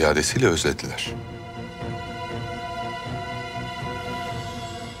 Seni ziyadesiyle özlediler.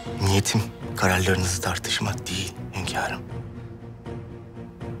 Niyetim kararlarınızı tartışmak değil hünkârım.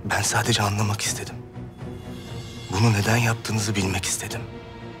 Ben sadece anlamak istedim. Bunu neden yaptığınızı bilmek istedim.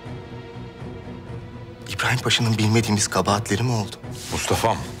 İbrahim Paşa'nın bilmediğimiz kabahatleri mi oldu?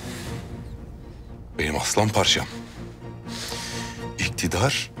 Mustafa'm. Benim aslan parçam.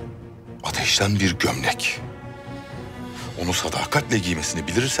 İktidar ateşten bir gömlek. Onu sadakatle giymesini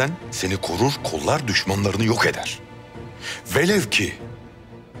bilirsen seni korur, kollar, düşmanlarını yok eder. Velev ki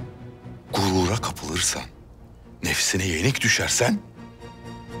gurura kapılırsan, nefsine yenik düşersen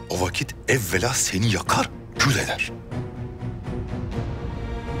o vakit evvela seni yakar, kül eder.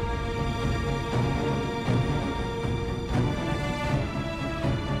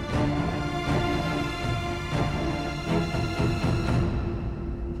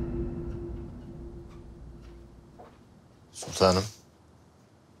 Sultanım,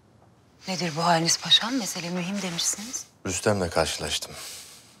 Nedir bu haliniz paşam? Mesele mühim demişsiniz. Rüstem'le karşılaştım.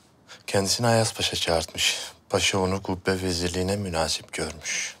 Kendisini Ayas Paşa çağırtmış. Paşa onu kubbe vezirliğine münasip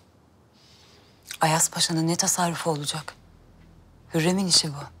görmüş. Ayas Paşa'nın ne tasarrufu olacak? Hürrem'in işi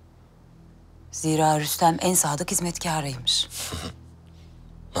bu. Zira Rüstem en sadık hizmetkarıymış.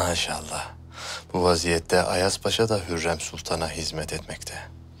 Maşallah. Bu vaziyette Ayas Paşa da Hürrem Sultan'a hizmet etmekte.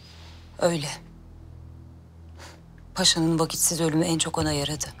 Öyle. Paşanın vakitsiz ölümü en çok ona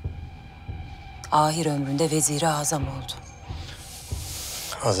yaradı. Ahir ömründe vezir-i azam oldu.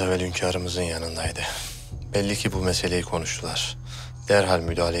 Az evvel hünkârımızın yanındaydı. Belli ki bu meseleyi konuştular. Derhal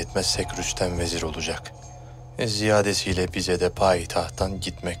müdahale etmezsek Rüstem vezir olacak. Ziyadesiyle bize de payitahttan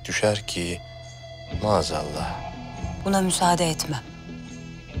gitmek düşer ki maazallah. Buna müsaade etmem.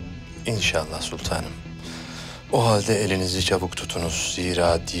 İnşallah sultanım. O halde elinizi çabuk tutunuz.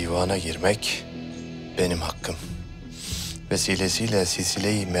 Zira divana girmek benim hakkım. Vesilesiyle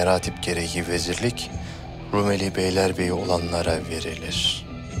silsile-i meratip gereği vezirlik Rumeli Beylerbeyi olanlara verilir.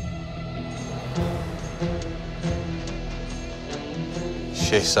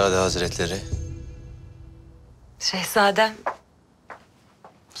 Şehzade Hazretleri. Şehzadem.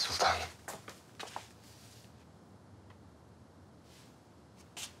 Sultanım.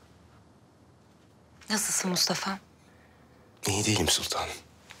 Nasılsın Mustafa? İyi değilim sultanım.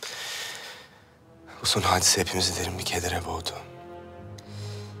 Bu son hadise hepimizi derin bir kedere boğdu.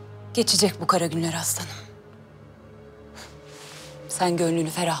 Geçecek bu kara günler aslanım. Sen gönlünü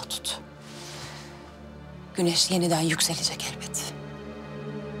ferah tut. Güneş yeniden yükselecek elbet.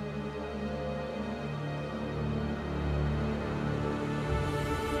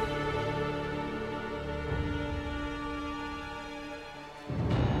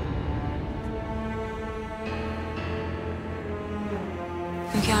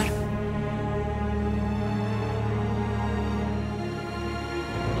 Hünkârım.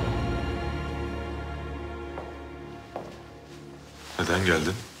 Neden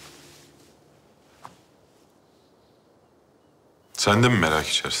geldin? Sen de mi merak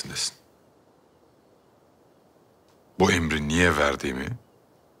içerisindesin? Bu emri niye verdiğimi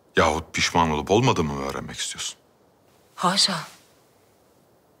yahut pişman olup olmadığımı mı öğrenmek istiyorsun? Haşa.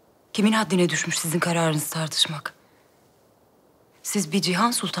 Kimin haddine düşmüş sizin kararınızı tartışmak? Siz bir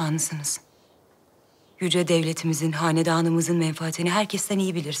cihan sultanısınız. Yüce devletimizin, hanedanımızın menfaatini herkesten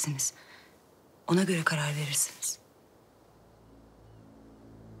iyi bilirsiniz. Ona göre karar verirsiniz.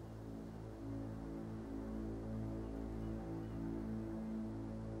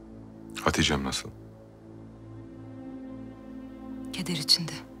 Hatice'm nasıl? Keder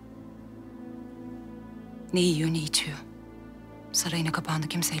içinde. Ne yiyor ne içiyor. Sarayına kapandı,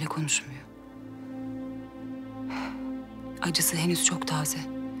 kimseyle konuşmuyor. Acısı henüz çok taze.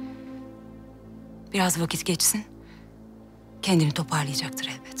 Biraz vakit geçsin, kendini toparlayacaktır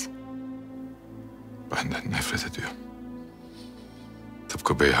elbet. Benden nefret ediyor.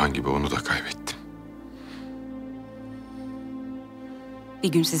 Tıpkı Beyhan gibi onu da kaybettim.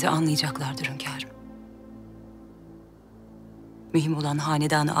 Bir gün sizi anlayacaklardır hünkârım. Mühim olan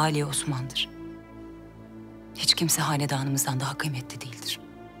hanedanı Ali Osman'dır. Hiç kimse hanedanımızdan daha kıymetli değildir.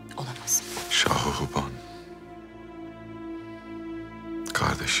 Olamaz. Şah-ı Huban.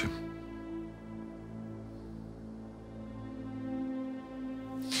 Kardeşim.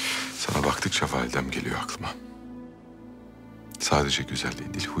 Sana baktıkça validem geliyor aklıma. Sadece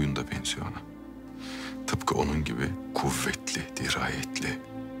güzelliğin değil, huyun da benziyor ona. Tıpkı onun gibi kuvvetli, dirayetli,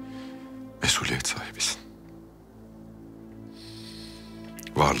 mesuliyet sahibisin.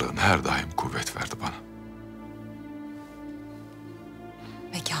 Varlığın her daim kuvvet verdi bana.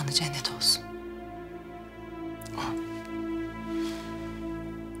 Mekanı cennet olsun.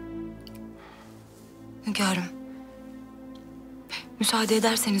 Hünkârım, müsaade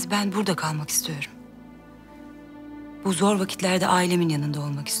ederseniz ben burada kalmak istiyorum. Bu zor vakitlerde ailemin yanında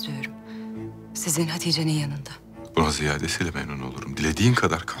olmak istiyorum. Sizin Hatice'nin yanında. Buna ziyadesiyle memnun olurum. Dilediğin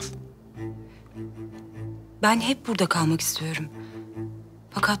kadar kal. Ben hep burada kalmak istiyorum.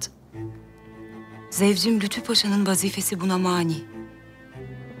 Fakat zevcim Lütfü Paşa'nın vazifesi buna mani.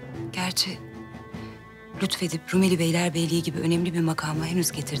 Gerçi lütfedip Rumeli Beylerbeyliği gibi önemli bir makama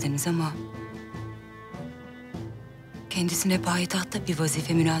henüz getirdiniz ama kendisine payitahtta bir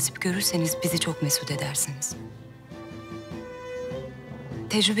vazife münasip görürseniz bizi çok mesut edersiniz.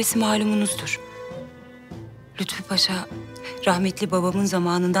 Tecrübesi malumunuzdur. Lütfü Paşa rahmetli babamın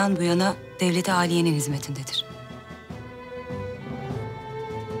zamanından bu yana devlet-i aliyenin hizmetindedir.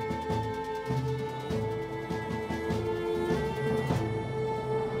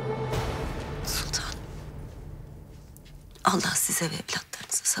 Sultan, Allah size ve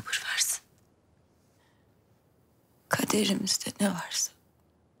evlatlarınıza sabır versin. Kaderimizde ne varsa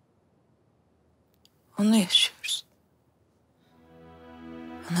onu yaşıyoruz.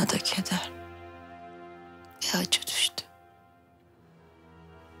 Ona da keder, bir acı düştü.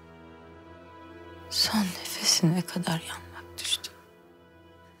 Son nefesine kadar yanmak düştü.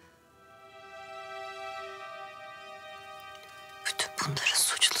 Bütün bunların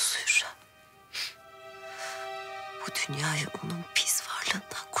suçlusu Hürrem. Bu dünyayı onun pis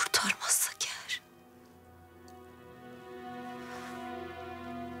varlığından kurtarmazsak eğer,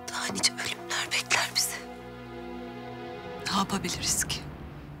 yapabiliriz ki?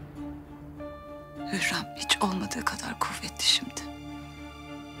 Hürrem hiç olmadığı kadar kuvvetli şimdi.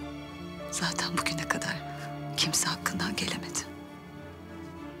 Zaten bugüne kadar kimse hakkından gelemedi.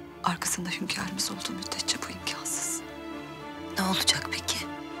 Arkasında hünkârımız olduğu müddetçe bu imkansız. Ne olacak peki?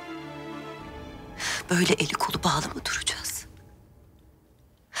 Böyle eli kolu bağlı mı duracağız?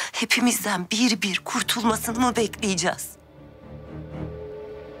 Hepimizden bir bir kurtulmasını mı bekleyeceğiz?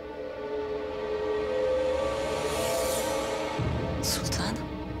 Sultanım,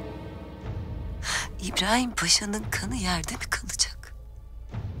 İbrahim Paşa'nın kanı yerde mi kalacak?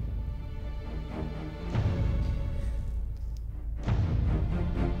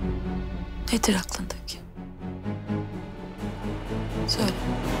 Nedir aklındaki? Söyle.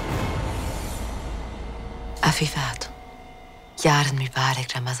 Afife Hatun, yarın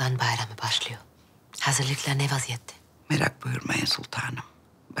mübarek Ramazan bayramı başlıyor. Hazırlıklar ne vaziyette? Merak buyurmayın sultanım.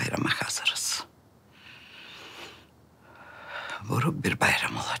 Bayrama hazırız. Vuruk bir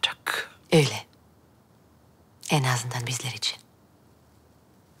bayram olacak. Öyle. En azından bizler için.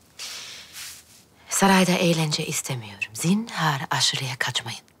 Sarayda eğlence istemiyorum. Zinhar aşırıya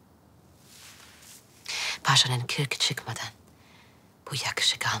kaçmayın. Paşanın kırkı çıkmadan bu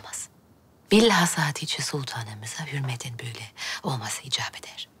yakışık almaz. Bilhassa Hatice Sultanımıza hürmetin böyle olması icap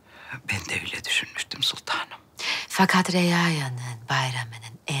eder. Ben de öyle düşünmüştüm sultanım. Fakat Reya'nın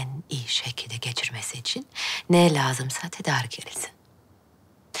bayramının en iyi şekilde geçirmesi için ne lazımsa tedarik edilsin.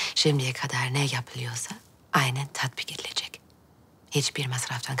 Şimdiye kadar ne yapılıyorsa aynen tatbik edilecek. Hiçbir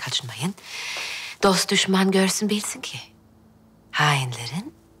masraftan kaçınmayın. Dost düşman görsün bilsin ki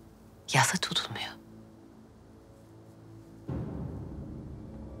hainlerin yasa tutulmuyor.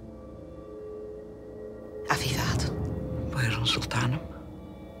 Afife Hatun. Buyurun sultanım.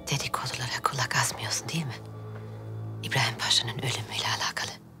 Dedikodulara kulak asmıyorsun değil mi? İbrahim Paşa'nın ölümüyle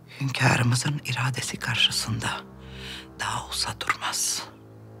alakalı. Hünkârımızın iradesi karşısında daha olsa durmaz.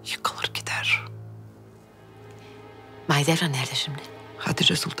 Yıkılır gider. Mahidevran nerede şimdi?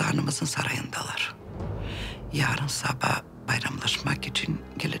 Hatice Sultanımızın sarayındalar. Yarın sabah bayramlaşmak için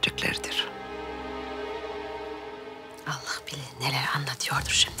geleceklerdir. Allah bilir neler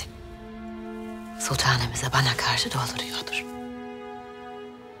anlatıyordur şimdi. Sultanımıza bana karşı dolduruyordur.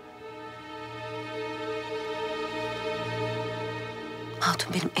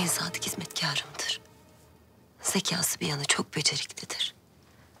 Hatun benim en sadık hizmetkarımdır. Zekası bir yana çok beceriklidir.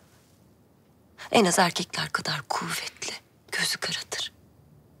 En az erkekler kadar kuvvetli, gözü karadır.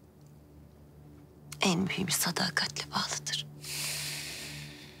 En mühimi sadakatle bağlıdır.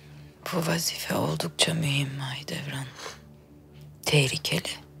 Bu vazife oldukça mühim Mahidevran. Tehlikeli.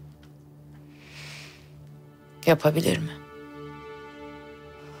 Yapabilir mi?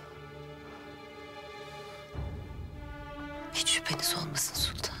 Hiç şüpheniz olmasın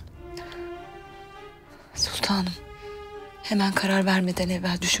sultan. Sultanım, hemen karar vermeden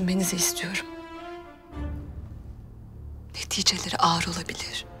evvel düşünmenizi istiyorum. Neticeleri ağır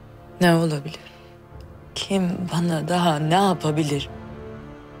olabilir. Ne olabilir? Kim bana daha ne yapabilir?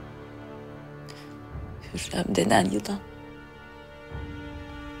 Hürrem denen yılan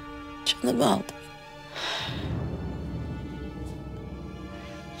canımı aldı.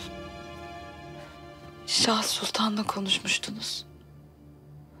 Şah Sultan'la konuşmuştunuz.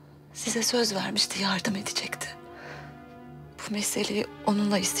 Size söz vermişti, yardım edecekti. Bu meseleyi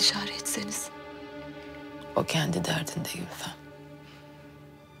onunla istişare etseniz. O kendi derdinde Gülfem.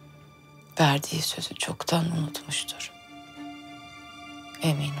 Verdiği sözü çoktan unutmuştur.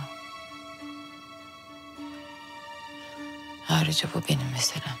 Emin ol. Ayrıca bu benim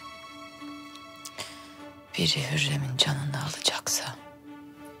meselem. Biri Hürrem'in canını alacaksa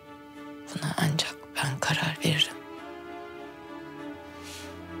buna ancak ben karar veririm.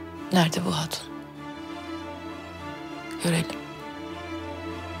 Nerede bu hatun? Görelim.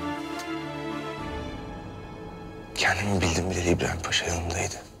 Kendimi bildim bileli İbrahim Paşa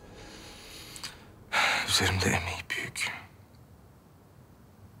yanımdaydı. Üzerimde emeği büyük.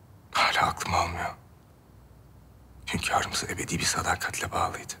 Hala aklım almıyor. Hünkârımız ebedi bir sadakatle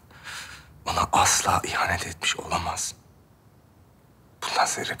bağlıydı. Ona asla ihanet etmiş olamaz. Bundan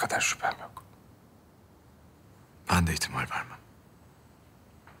zerre kadar şüphem yok. Ben de ihtimal vermem.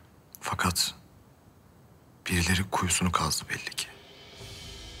 Fakat birileri kuyusunu kazdı belli ki.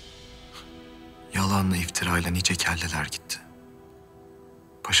 Yalanla, iftirayla nice kelleler gitti.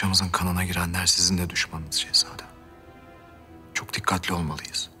 Paşamızın kanına girenler sizin de düşmanınız şehzadem. Çok dikkatli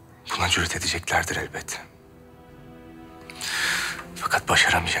olmalıyız. Buna cüret edeceklerdir elbet. Fakat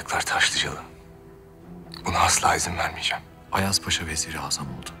başaramayacaklar Taşlıcalı. Buna asla izin vermeyeceğim. Ayaz Paşa veziri azam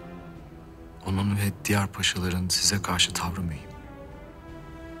oldu. Onun ve diğer paşaların size karşı tavrı mühim.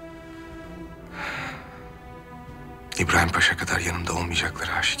 İbrahim Paşa kadar yanımda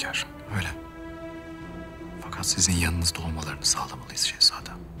olmayacakları aşikar. Öyle. Fakat sizin yanınızda olmalarını sağlamalıyız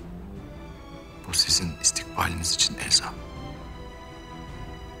şehzadem. Bu sizin istikbaliniz için elzem.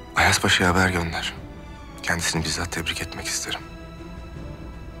 Ayas Paşa'ya haber gönder. Kendisini bizzat tebrik etmek isterim.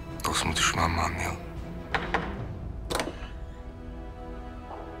 Dost mu düşman mı anlayalım.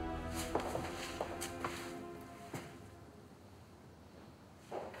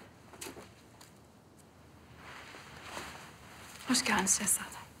 Hoş geldiniz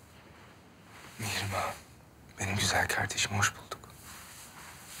şehzadem. Mihrimah, benim güzel kardeşim, hoş bulduk.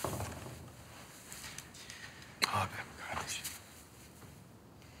 Abi, kardeşim.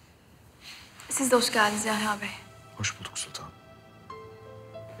 Siz de hoş geldiniz Yahya Bey. Hoş bulduk sultanım.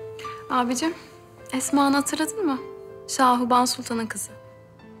 Abicim, Esma'nı hatırladın mı? Şah Sultan'ın kızı.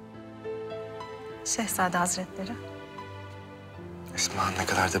 Şehzade Hazretleri. Esma ne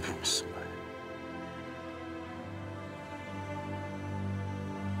kadar da büyümüşsün böyle.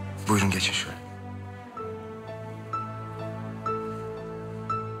 Buyurun geçin şöyle.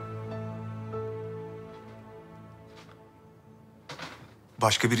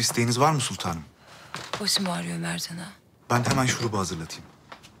 Başka bir isteğiniz var mı sultanım? Başım ağrıyor Mercan'a. Ben hemen şurubu hazırlatayım.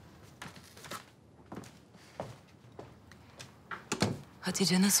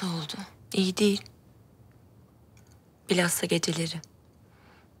 Hatice nasıl oldu? İyi değil. Bilhassa geceleri.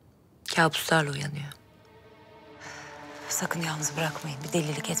 Kabuslarla uyanıyor. Sakın yalnız bırakmayın. Bir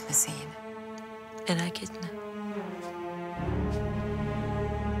delilik etmesin yine. Merak etme.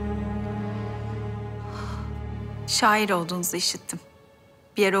 Şair olduğunuzu işittim.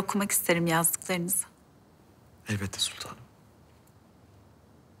 Bir yere okumak isterim yazdıklarınızı. Elbette sultanım.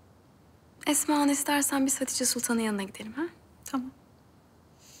 Esma'nı istersen biz Hatice Sultan'ın yanına gidelim ha? Tamam.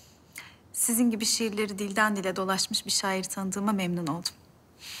 Sizin gibi şiirleri dilden dile dolaşmış bir şair tanıdığıma memnun oldum.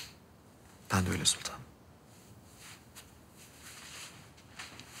 Ben de öyle sultanım.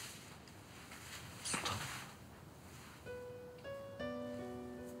 Sultanım.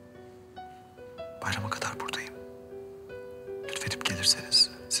 Bayrama kadar buradayım. Lütfedip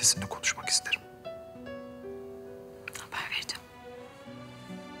gelirseniz sizinle konuşmak isterim. Haber vereceğim.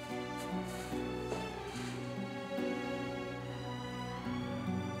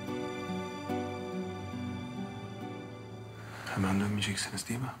 Hemen dönmeyeceksiniz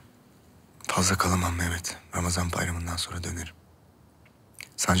değil mi? Fazla kalamam Mehmet. Ramazan bayramından sonra dönerim.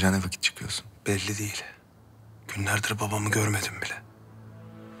 Sancağa ne vakit çıkıyorsun? Belli değil. Günlerdir babamı görmedim bile.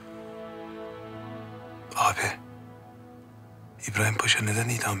 Abi, İbrahim Paşa neden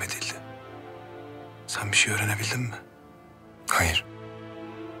idam edildi? Sen bir şey öğrenebildin mi? Hayır.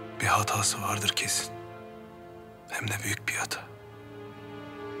 Bir hatası vardır kesin. Hem de büyük bir hata.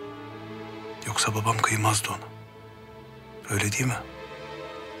 Yoksa babam kıymazdı ona. Öyle değil mi?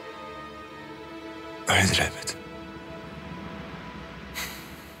 Öyledir elbet.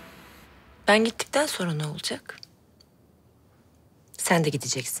 Ben gittikten sonra ne olacak? Sen de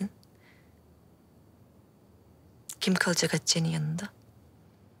gideceksin. Kim kalacak Hatice'nin yanında?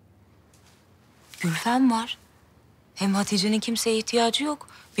 Gülfem var. Hem Hatice'nin kimseye ihtiyacı yok.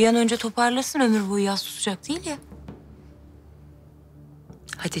 Bir an önce toparlasın, ömür boyu yas tutacak değil ya.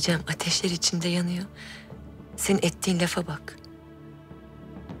 Hatice'm ateşler içinde yanıyor. Senin ettiğin lafa bak.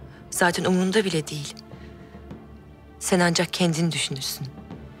 Zaten umurunda bile değil. Sen ancak kendini düşünürsün.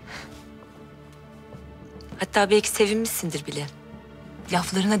 Hatta belki sevinmişsindir bile.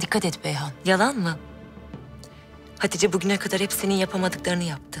 Laflarına dikkat et Beyhan. Yalan mı? Hatice bugüne kadar hep senin yapamadıklarını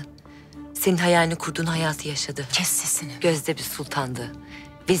yaptı. Senin hayalini kurduğun hayatı yaşadı. Kes sesini. Gözde bir sultandı.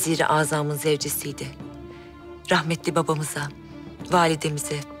 Vezir-i Azam'ın zevcesiydi. Rahmetli babamıza,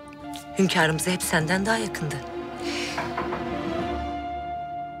 validemize, hünkârımıza hep senden daha yakındı.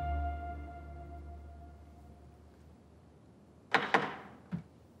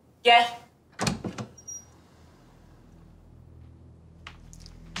 Gel.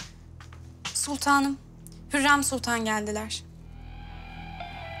 Sultanım, Hürrem Sultan geldiler.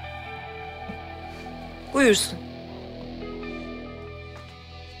 Buyursun.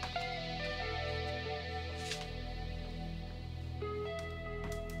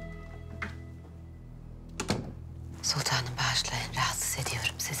 Sultanım bağışlayın, rahatsız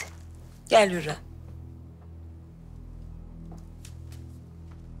ediyorum sizi. Gel Hürrem.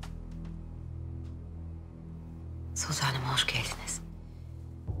 Sultanım hoş geldiniz.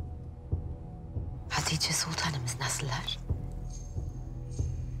 Hatice Sultanımız nasıllar?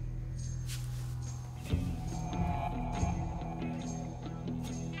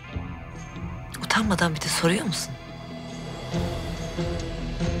 Utanmadan bir de soruyor musun?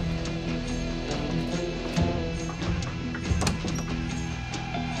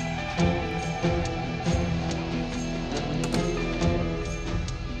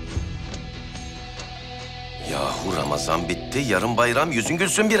 Ramazan bitti, yarın bayram. Yüzün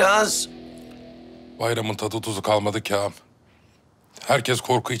gülsün biraz. Bayramın tadı tuzu kalmadı ki ağam. Herkes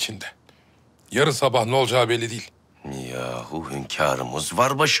korku içinde. Yarın sabah ne olacağı belli değil. Yahu hünkârımız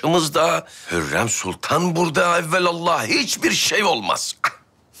var başımızda. Hürrem Sultan burada evvelallah. Hiçbir şey olmaz.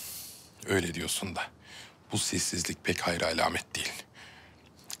 Öyle diyorsun da bu sessizlik pek hayra alamet değil.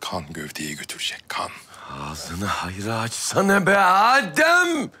 Kan gövdeyi götürecek, kan. Ağzını hayra açsana be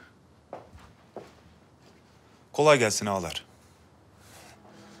Adem! Kolay gelsin ağalar.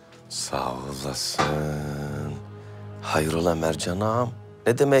 Sağ olasın. Hayrola Mercan ağam?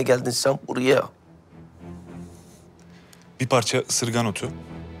 Ne demeye geldin sen buraya? Bir parça ısırgan otu,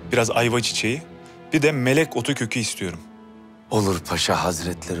 biraz ayva çiçeği, bir de melek otu kökü istiyorum. Olur Paşa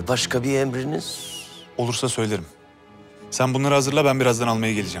Hazretleri. Başka bir emriniz? Olursa söylerim. Sen bunları hazırla, ben birazdan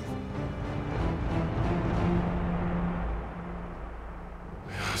almaya geleceğim.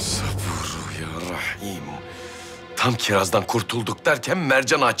 Ya sabır ya Rahim. Tam kirazdan kurtulduk derken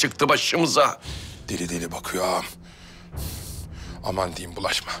Mercan ağa çıktı başımıza. Deli deli bakıyor ağam. Aman diyeyim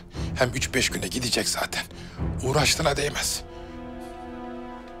bulaşma. Hem 3-5 güne gidecek zaten. Uğraştığına değmez.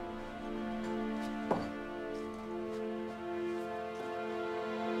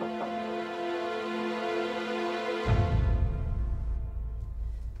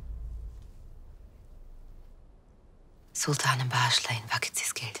 Sultanım bağışlayın,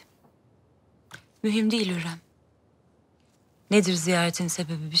 vakitsiz geldim. Mühim değil Hürrem. Nedir ziyaretin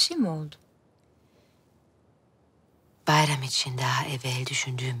sebebi, bir şey mi oldu? Bayram için daha evvel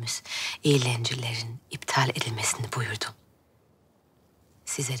düşündüğümüz eğlencelerin iptal edilmesini buyurdum.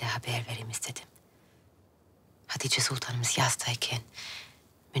 Size de haber vereyim istedim. Hatice Sultanımız yastayken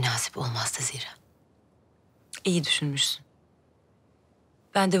münasip olmazdı zira. İyi düşünmüşsün.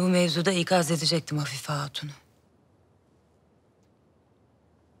 Ben de bu mevzuda ikaz edecektim Hafife Hatun'u.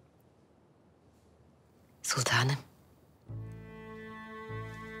 Sultanım.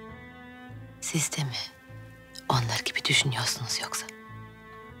 Siz de mi onlar gibi düşünüyorsunuz yoksa?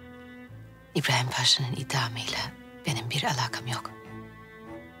 İbrahim Paşa'nın idamıyla benim bir alakam yok.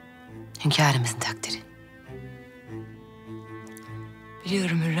 Hünkârımızın takdiri.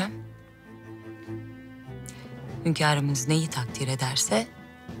 Biliyorum Hürrem. Hünkârımız neyi takdir ederse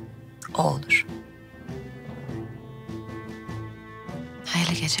o olur.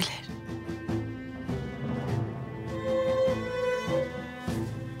 Hayırlı geceler.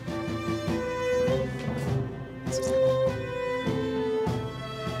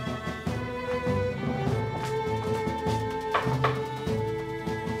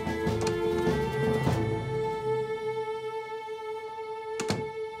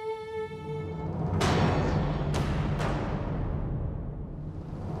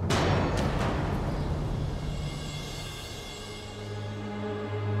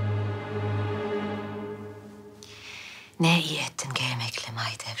 Ne iyi ettin gelmekle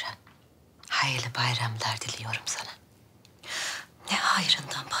Mahidevran. Hayırlı bayramlar diliyorum sana. Ne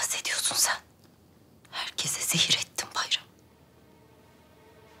hayrından bahsediyorsun sen? Herkese zehir ettin bayram.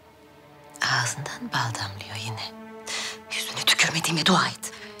 Ağzından bal damlıyor yine. Yüzüne tükürmediğime dua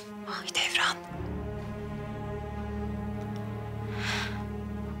et. Mahidevran.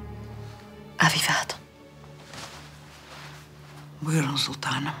 Afife Hatun. Buyurun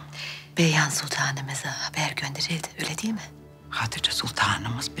sultanım. Beyhan Sultanımıza haber gönderildi, öyle değil mi? Hatice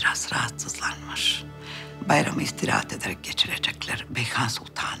Sultanımız biraz rahatsızlanmış. Bayramı istirahat ederek geçirecekler. Beyhan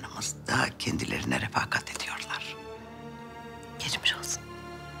Sultanımız da kendilerine refakat ediyorlar. Geçmiş olsun.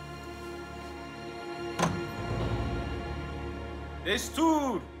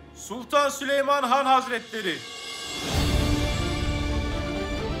 Destur! Sultan Süleyman Han Hazretleri!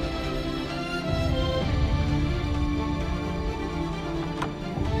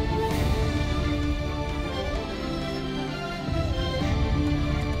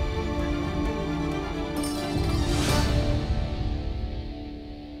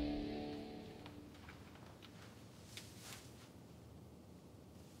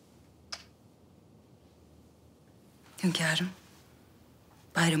 Hünkârım,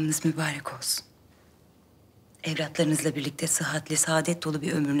 bayramınız mübarek olsun. Evlatlarınızla birlikte sıhhatli, saadet dolu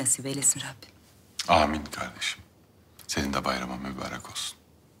bir ömür nasip eylesin Rabbim. Amin kardeşim. Senin de bayramın mübarek olsun.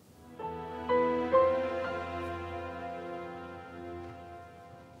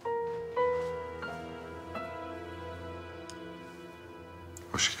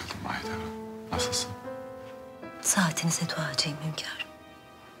 Hoş geldin Mahidevran. Nasılsın? Saatinize duacıyım hünkârım.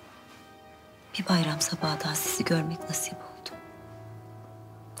 Bir bayram sabahı daha sizi görmek nasip oldu.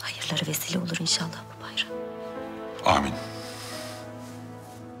 Hayırlara vesile olur inşallah bu bayram. Amin.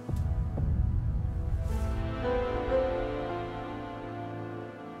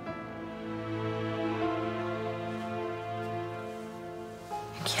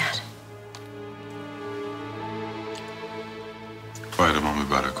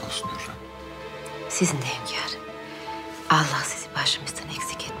 olsun Hürrem. Sizin de hünkârım. Allah sizi başımızdan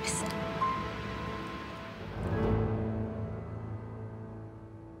eksik etmesin.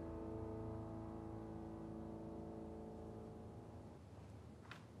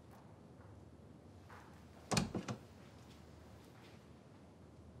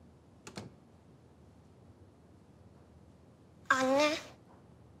 Anne.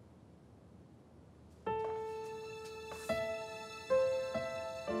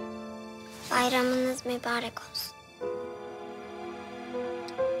 Bayramınız mübarek olsun.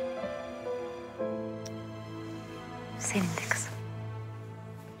 Senin de kızım.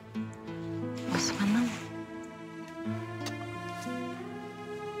 Osman'la mı?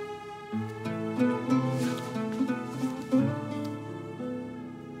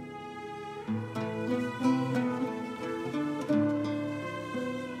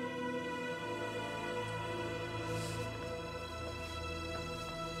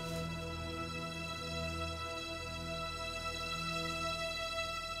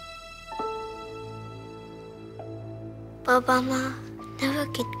 Babama ne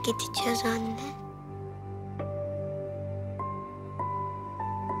vakit gideceğiz anne?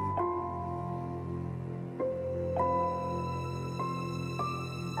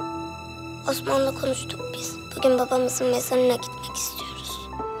 Osman'la konuştuk biz. Bugün babamızın mezarına gitmek istiyoruz.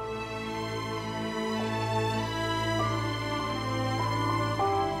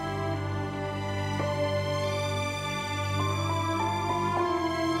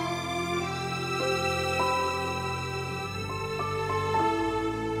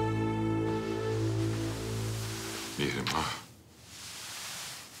 Mihrim ah.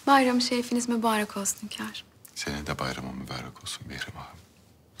 Bayram şerifiniz mübarek olsun hünkârım. Senin de bayramın mübarek olsun Mihrim ağam.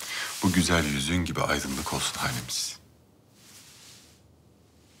 Bu güzel yüzün gibi aydınlık olsun hanemiz.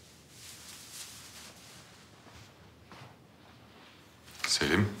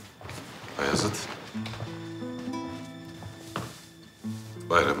 Selim, Bayezid.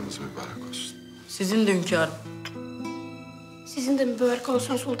 Bayramınız mübarek olsun. Sizin de hünkârım. Sizin de mübarek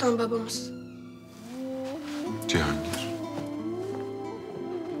olsun sultan babamız. Cihangir.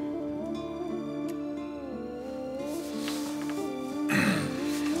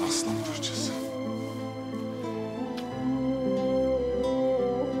 Aslan parçası.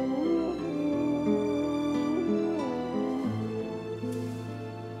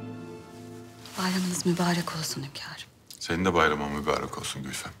 Bayramınız mübarek olsun hünkârım. Senin de bayramın mübarek olsun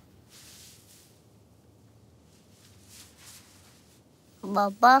Gülfem.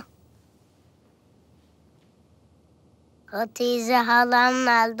 Baba. Hatice halam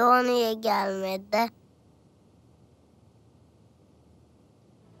nerede? O niye gelmedi?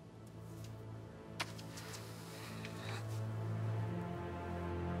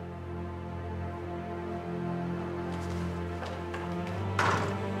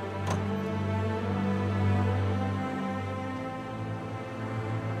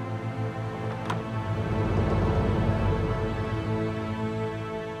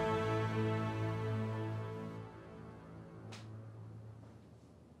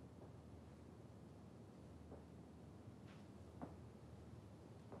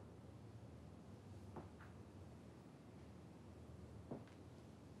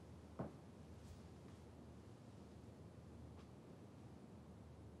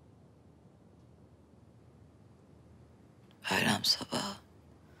 Bayram sabahı.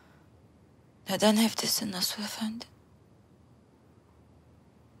 Neden evdesin Nasuh Efendi?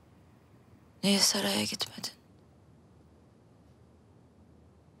 Niye saraya gitmedin?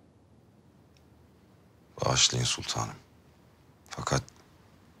 Bağışlayın sultanım. Fakat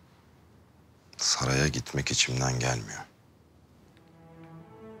saraya gitmek içimden gelmiyor.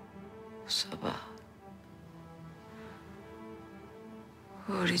 Bu sabah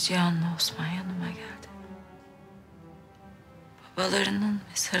Huri Cihan'la Osman yanıma geldi. Babalarının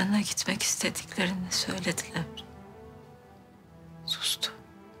mezarına gitmek istediklerini söylediler. Sustu.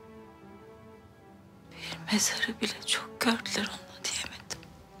 Bir mezarı bile çok gördüler onunla diyemedim.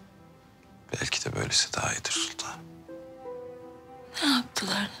 Belki de böylesi daha iyidir sultanım. Ne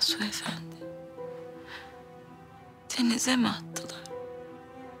yaptılar Nasuh Efendi? Denize mi attılar?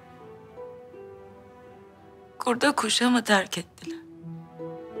 Kurda kuşa mı terk ettiler?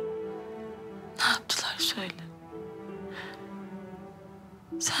 Ne yaptılar söyle.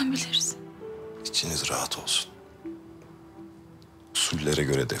 Sen bilirsin. İçiniz rahat olsun. Usullere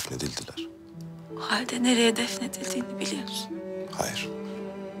göre defnedildiler. O halde nereye defnedildiğini biliyorsun. Hayır.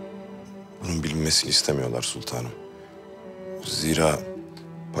 Bunun bilinmesini istemiyorlar sultanım. Zira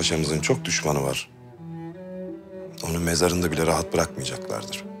paşamızın çok düşmanı var. Onu mezarında bile rahat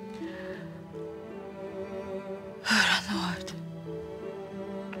bırakmayacaklardır. Öğren vardı.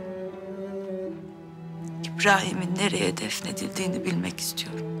 İbrahim'in nereye defnedildiğini bilmek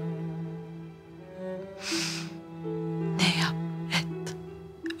istiyorum. Ne yap, et,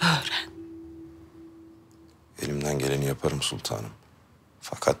 öğren. Elimden geleni yaparım sultanım.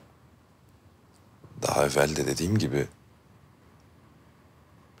 Fakat daha evvel de dediğim gibi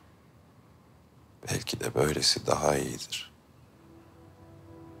belki de böylesi daha iyidir.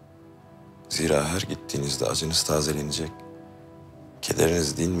 Zira her gittiğinizde acınız tazelenecek,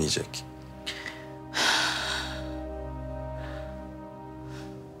 kederiniz dinmeyecek.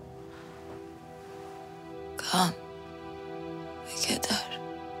 Kan ve keder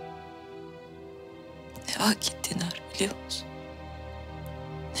ne vakit diner biliyor musun?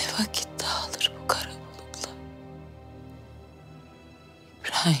 Ne vakit dağılır bu kara bulutla.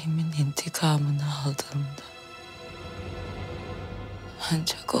 İbrahim'in intikamını aldığımda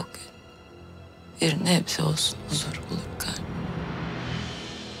ancak o gün bir nebze olsun huzur bulur kalbim.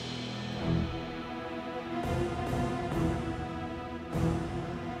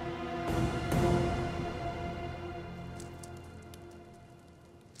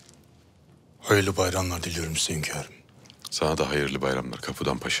 Hayırlı bayramlar diliyorum size hünkârım. Sana da hayırlı bayramlar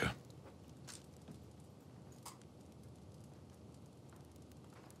Kapıdan Paşa.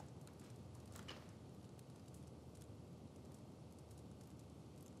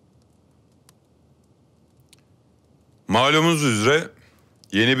 Malumunuz üzere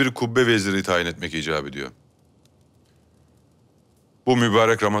yeni bir kubbe veziri tayin etmek icap ediyor. Bu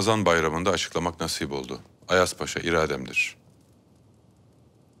mübarek Ramazan bayramında açıklamak nasip oldu. Ayas Paşa irademdir.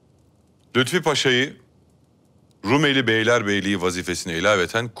 Lütfi Paşa'yı Rumeli Beylerbeyliği vazifesine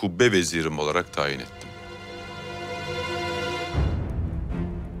ilaveten kubbe vezirim olarak tayin ettim.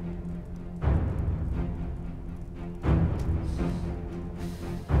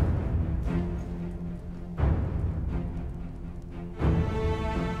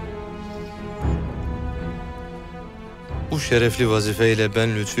 Bu şerefli vazifeyle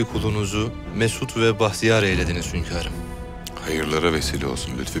ben Lütfi kulunuzu mesut ve bahtiyar eylediniz hünkârım. Hayırlara vesile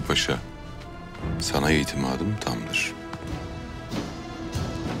olsun Lütfi Paşa. Sana itimadım tamdır.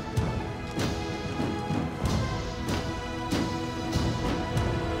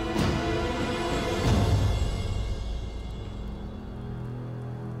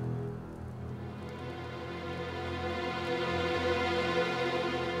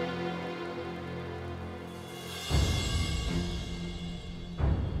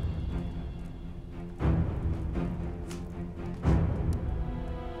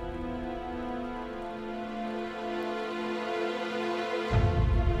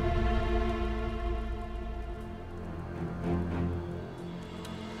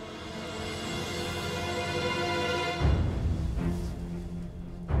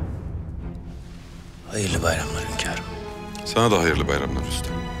 Hayırlı bayramlar hünkârım. Sana da hayırlı bayramlar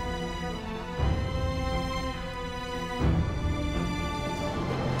Rüstem.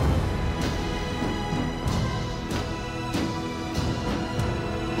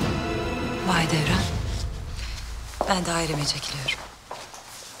 Mahidevran, ben daireme çekiliyorum.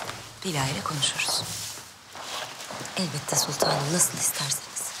 Bilal konuşuruz. Elbette sultanım, nasıl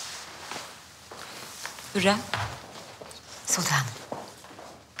isterseniz. Hürrem. Sultanım.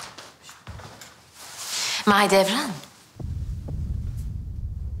 Mahidevran.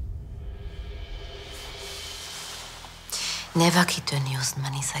 Ne vakit dönüyorsun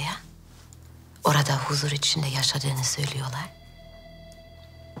Manisa'ya? Orada huzur içinde yaşadığını söylüyorlar.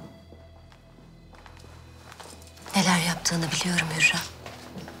 Neler yaptığını biliyorum Hürrem.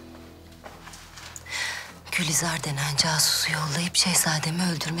 Gülizar denen casusu yollayıp şehzademi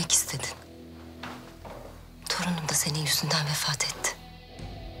öldürmek istedin. Torunum da senin yüzünden vefat etti.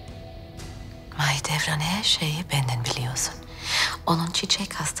 Mahidevran, her şeyi benden biliyorsun. Onun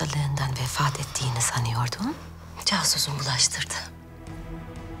çiçek hastalığından vefat ettiğini sanıyordum. Casusun bulaştırdı.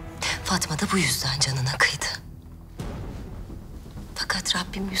 Fatma da bu yüzden canına kıydı. Fakat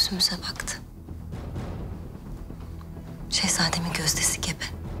Rabbim yüzümüze baktı. Şehzademin gözdesi gebe.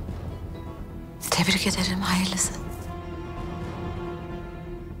 Tebrik ederim, hayırlısı.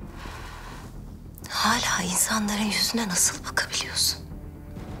 Hala insanların yüzüne nasıl bakabiliyorsun?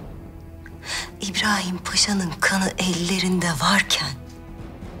 İbrahim Paşa'nın kanı ellerinde varken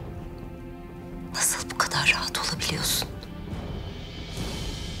nasıl bu kadar rahat olabiliyorsun?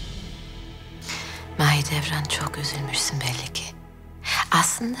 Mahidevran, çok üzülmüşsün belli ki.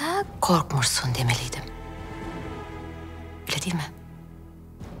 Aslında korkmuşsun demeliydim. Öyle değil mi?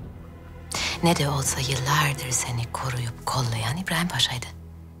 Ne de olsa yıllardır seni koruyup kollayan İbrahim Paşa'ydı.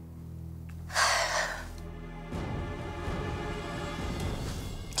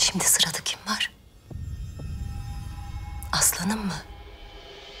 Şimdi sırada kim var? Aslanım mı?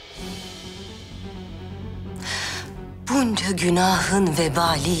 bunca günahın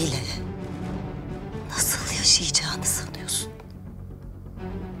vebaliyle nasıl yaşayacağını sanıyorsun?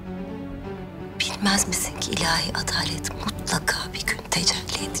 Bilmez misin ki ilahi adalet mutlaka bir gün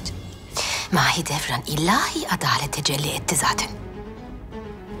tecelli edecek? Mahidevran ilahi adalet tecelli etti zaten.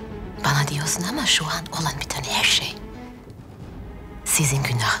 Bana diyorsun ama şu an olan biten her şey sizin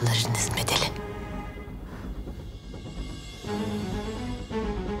günahlarınız bedeli.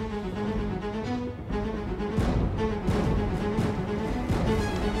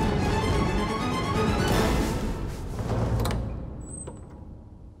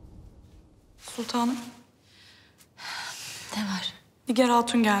 Sultanım. Ne var? Nigar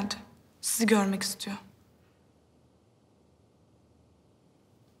Hatun geldi. Sizi görmek istiyor.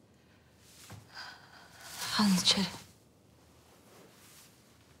 Alın içeri.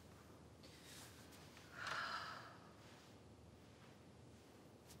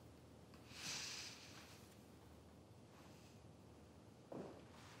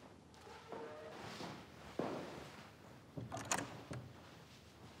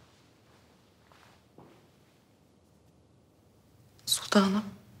 Sultanım.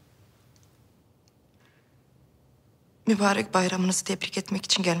 Mübarek bayramınızı tebrik etmek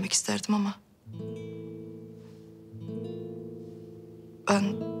için gelmek isterdim ama...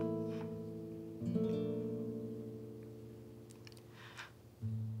 ben...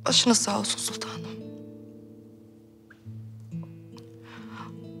 Başınız sağ olsun sultanım.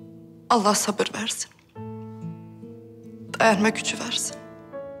 Allah sabır versin. Dayanma gücü versin.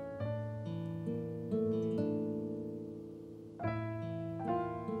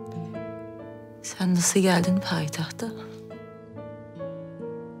 Sen nasıl geldin payitahta?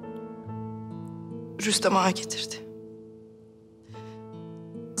 Rüstem Ağa getirdi.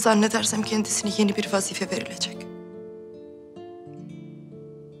 Zannedersem kendisine yeni bir vazife verilecek.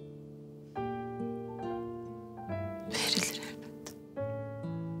 Verilir elbet.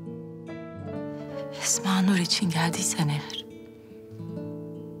 Esma Nur için geldiysen eğer...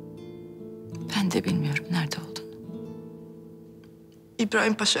 ben de bilmiyorum nerede olduğunu.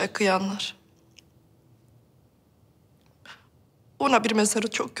 İbrahim Paşa'ya kıyanlar. Ona bir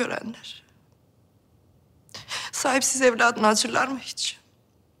mezarı çok görenler. Sahipsiz evladını acırlar mı hiç?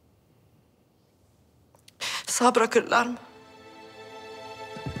 Sağ bırakırlar mı?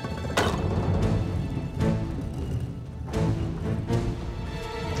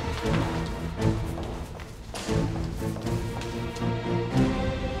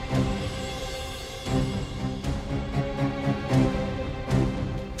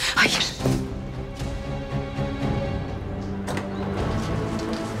 Hayır.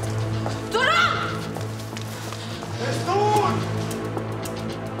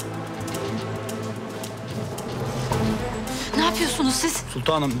 Ne yapıyorsunuz siz?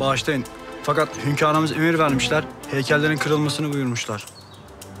 Sultanım bağışlayın. Fakat hünkârımız emir vermişler. Heykellerin kırılmasını buyurmuşlar.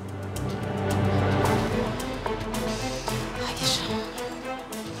 Hayır.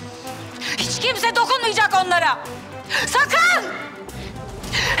 Hiç kimse dokunmayacak onlara. Sakın!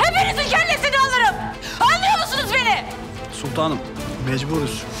 Hepinizin kellesini alırım. Anlıyor musunuz beni? Sultanım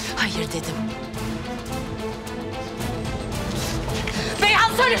mecburuz. Hayır dedim.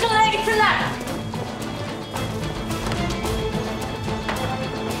 Beyhan söyle şunlara gitsinler.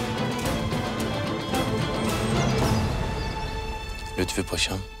 Lütfü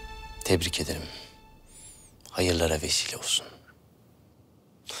Paşam, tebrik ederim. Hayırlara vesile olsun.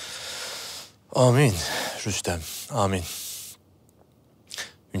 Amin Rüstem, amin.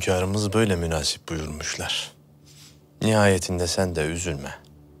 Hünkârımız böyle münasip buyurmuşlar. Nihayetinde sen de üzülme.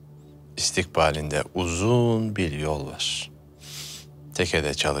 İstikbalinde uzun bir yol var.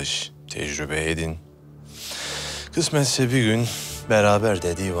 Tekede çalış, tecrübe edin. Kısmetse bir gün beraber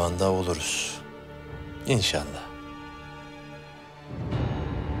de divanda oluruz. İnşallah.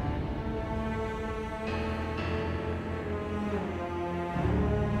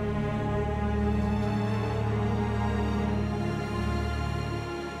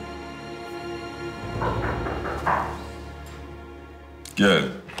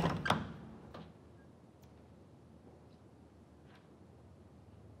 Gel.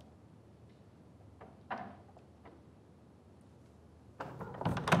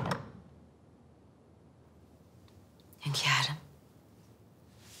 Hünkârım.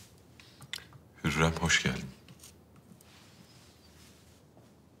 Hürrem hoş geldin.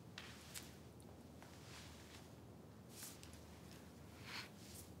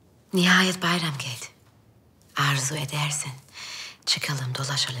 Nihayet bayram geldi. Arzu edersen çıkalım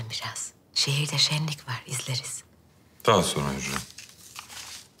dolaşalım biraz. Şehirde şenlik var, izleriz. Daha sonra Hürrem.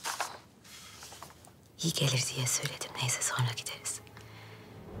 İyi gelir diye söyledim. Neyse sonra gideriz.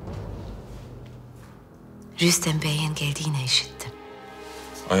 Rüstem Bey'in geldiğini işittim.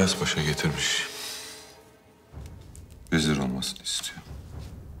 Ayas Paşa getirmiş. Vezir olmasını istiyor.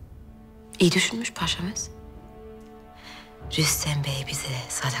 İyi düşünmüş paşamız. Rüstem Bey bize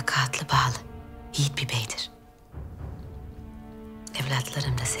sadakatli bağlı, yiğit bir beydir.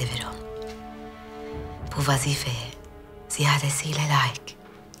 Evlatlarım da sever onu. Bu vazifeye ziyadesiyle layık.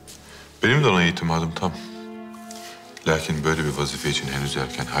 Benim de ona itimadım tam. Lakin böyle bir vazife için henüz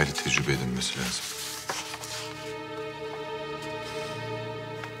erken, hayli tecrübe edilmesi lazım.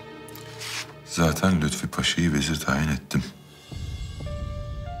 Zaten Lütfi Paşa'yı vezir tayin ettim.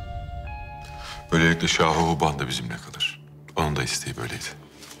 Böylelikle Şah-ı Huban da bizimle kalır. Onun da isteği böyleydi.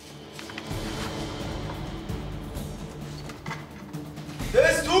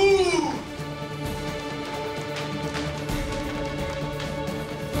 Destur!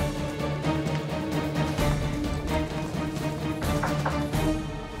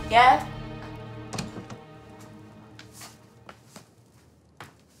 Gel.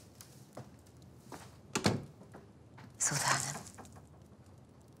 Sultanım.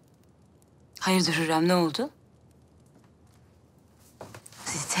 Hayırdır Hürrem, ne oldu?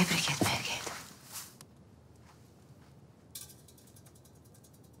 Sizi tebrik etmeye geldim.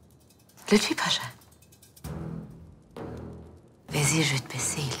 Lütfi Paşa. Vezir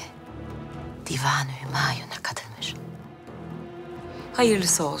rütbesiyle Divan-ı Hümayun'a katılmış.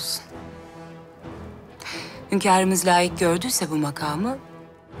 Hayırlısı olsun. Hünkârımız layık gördüyse bu makamı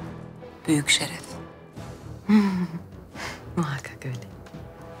büyük şeref. Muhakkak öyle.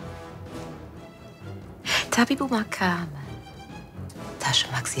 Tabii bu makamı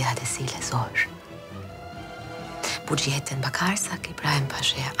taşımak ziyadesiyle zor. Bu cihetten bakarsak İbrahim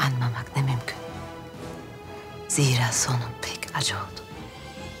Paşa'ya anmamak ne mümkün. Zira sonu pek acı oldu.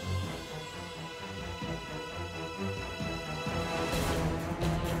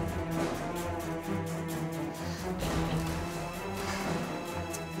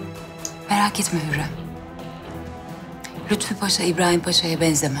 Merak etme Hürrem. Lütfü Paşa İbrahim Paşa'ya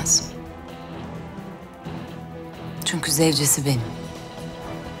benzemez. Çünkü zevcesi benim.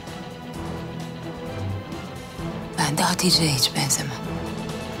 Ben de Hatice'ye hiç benzemem.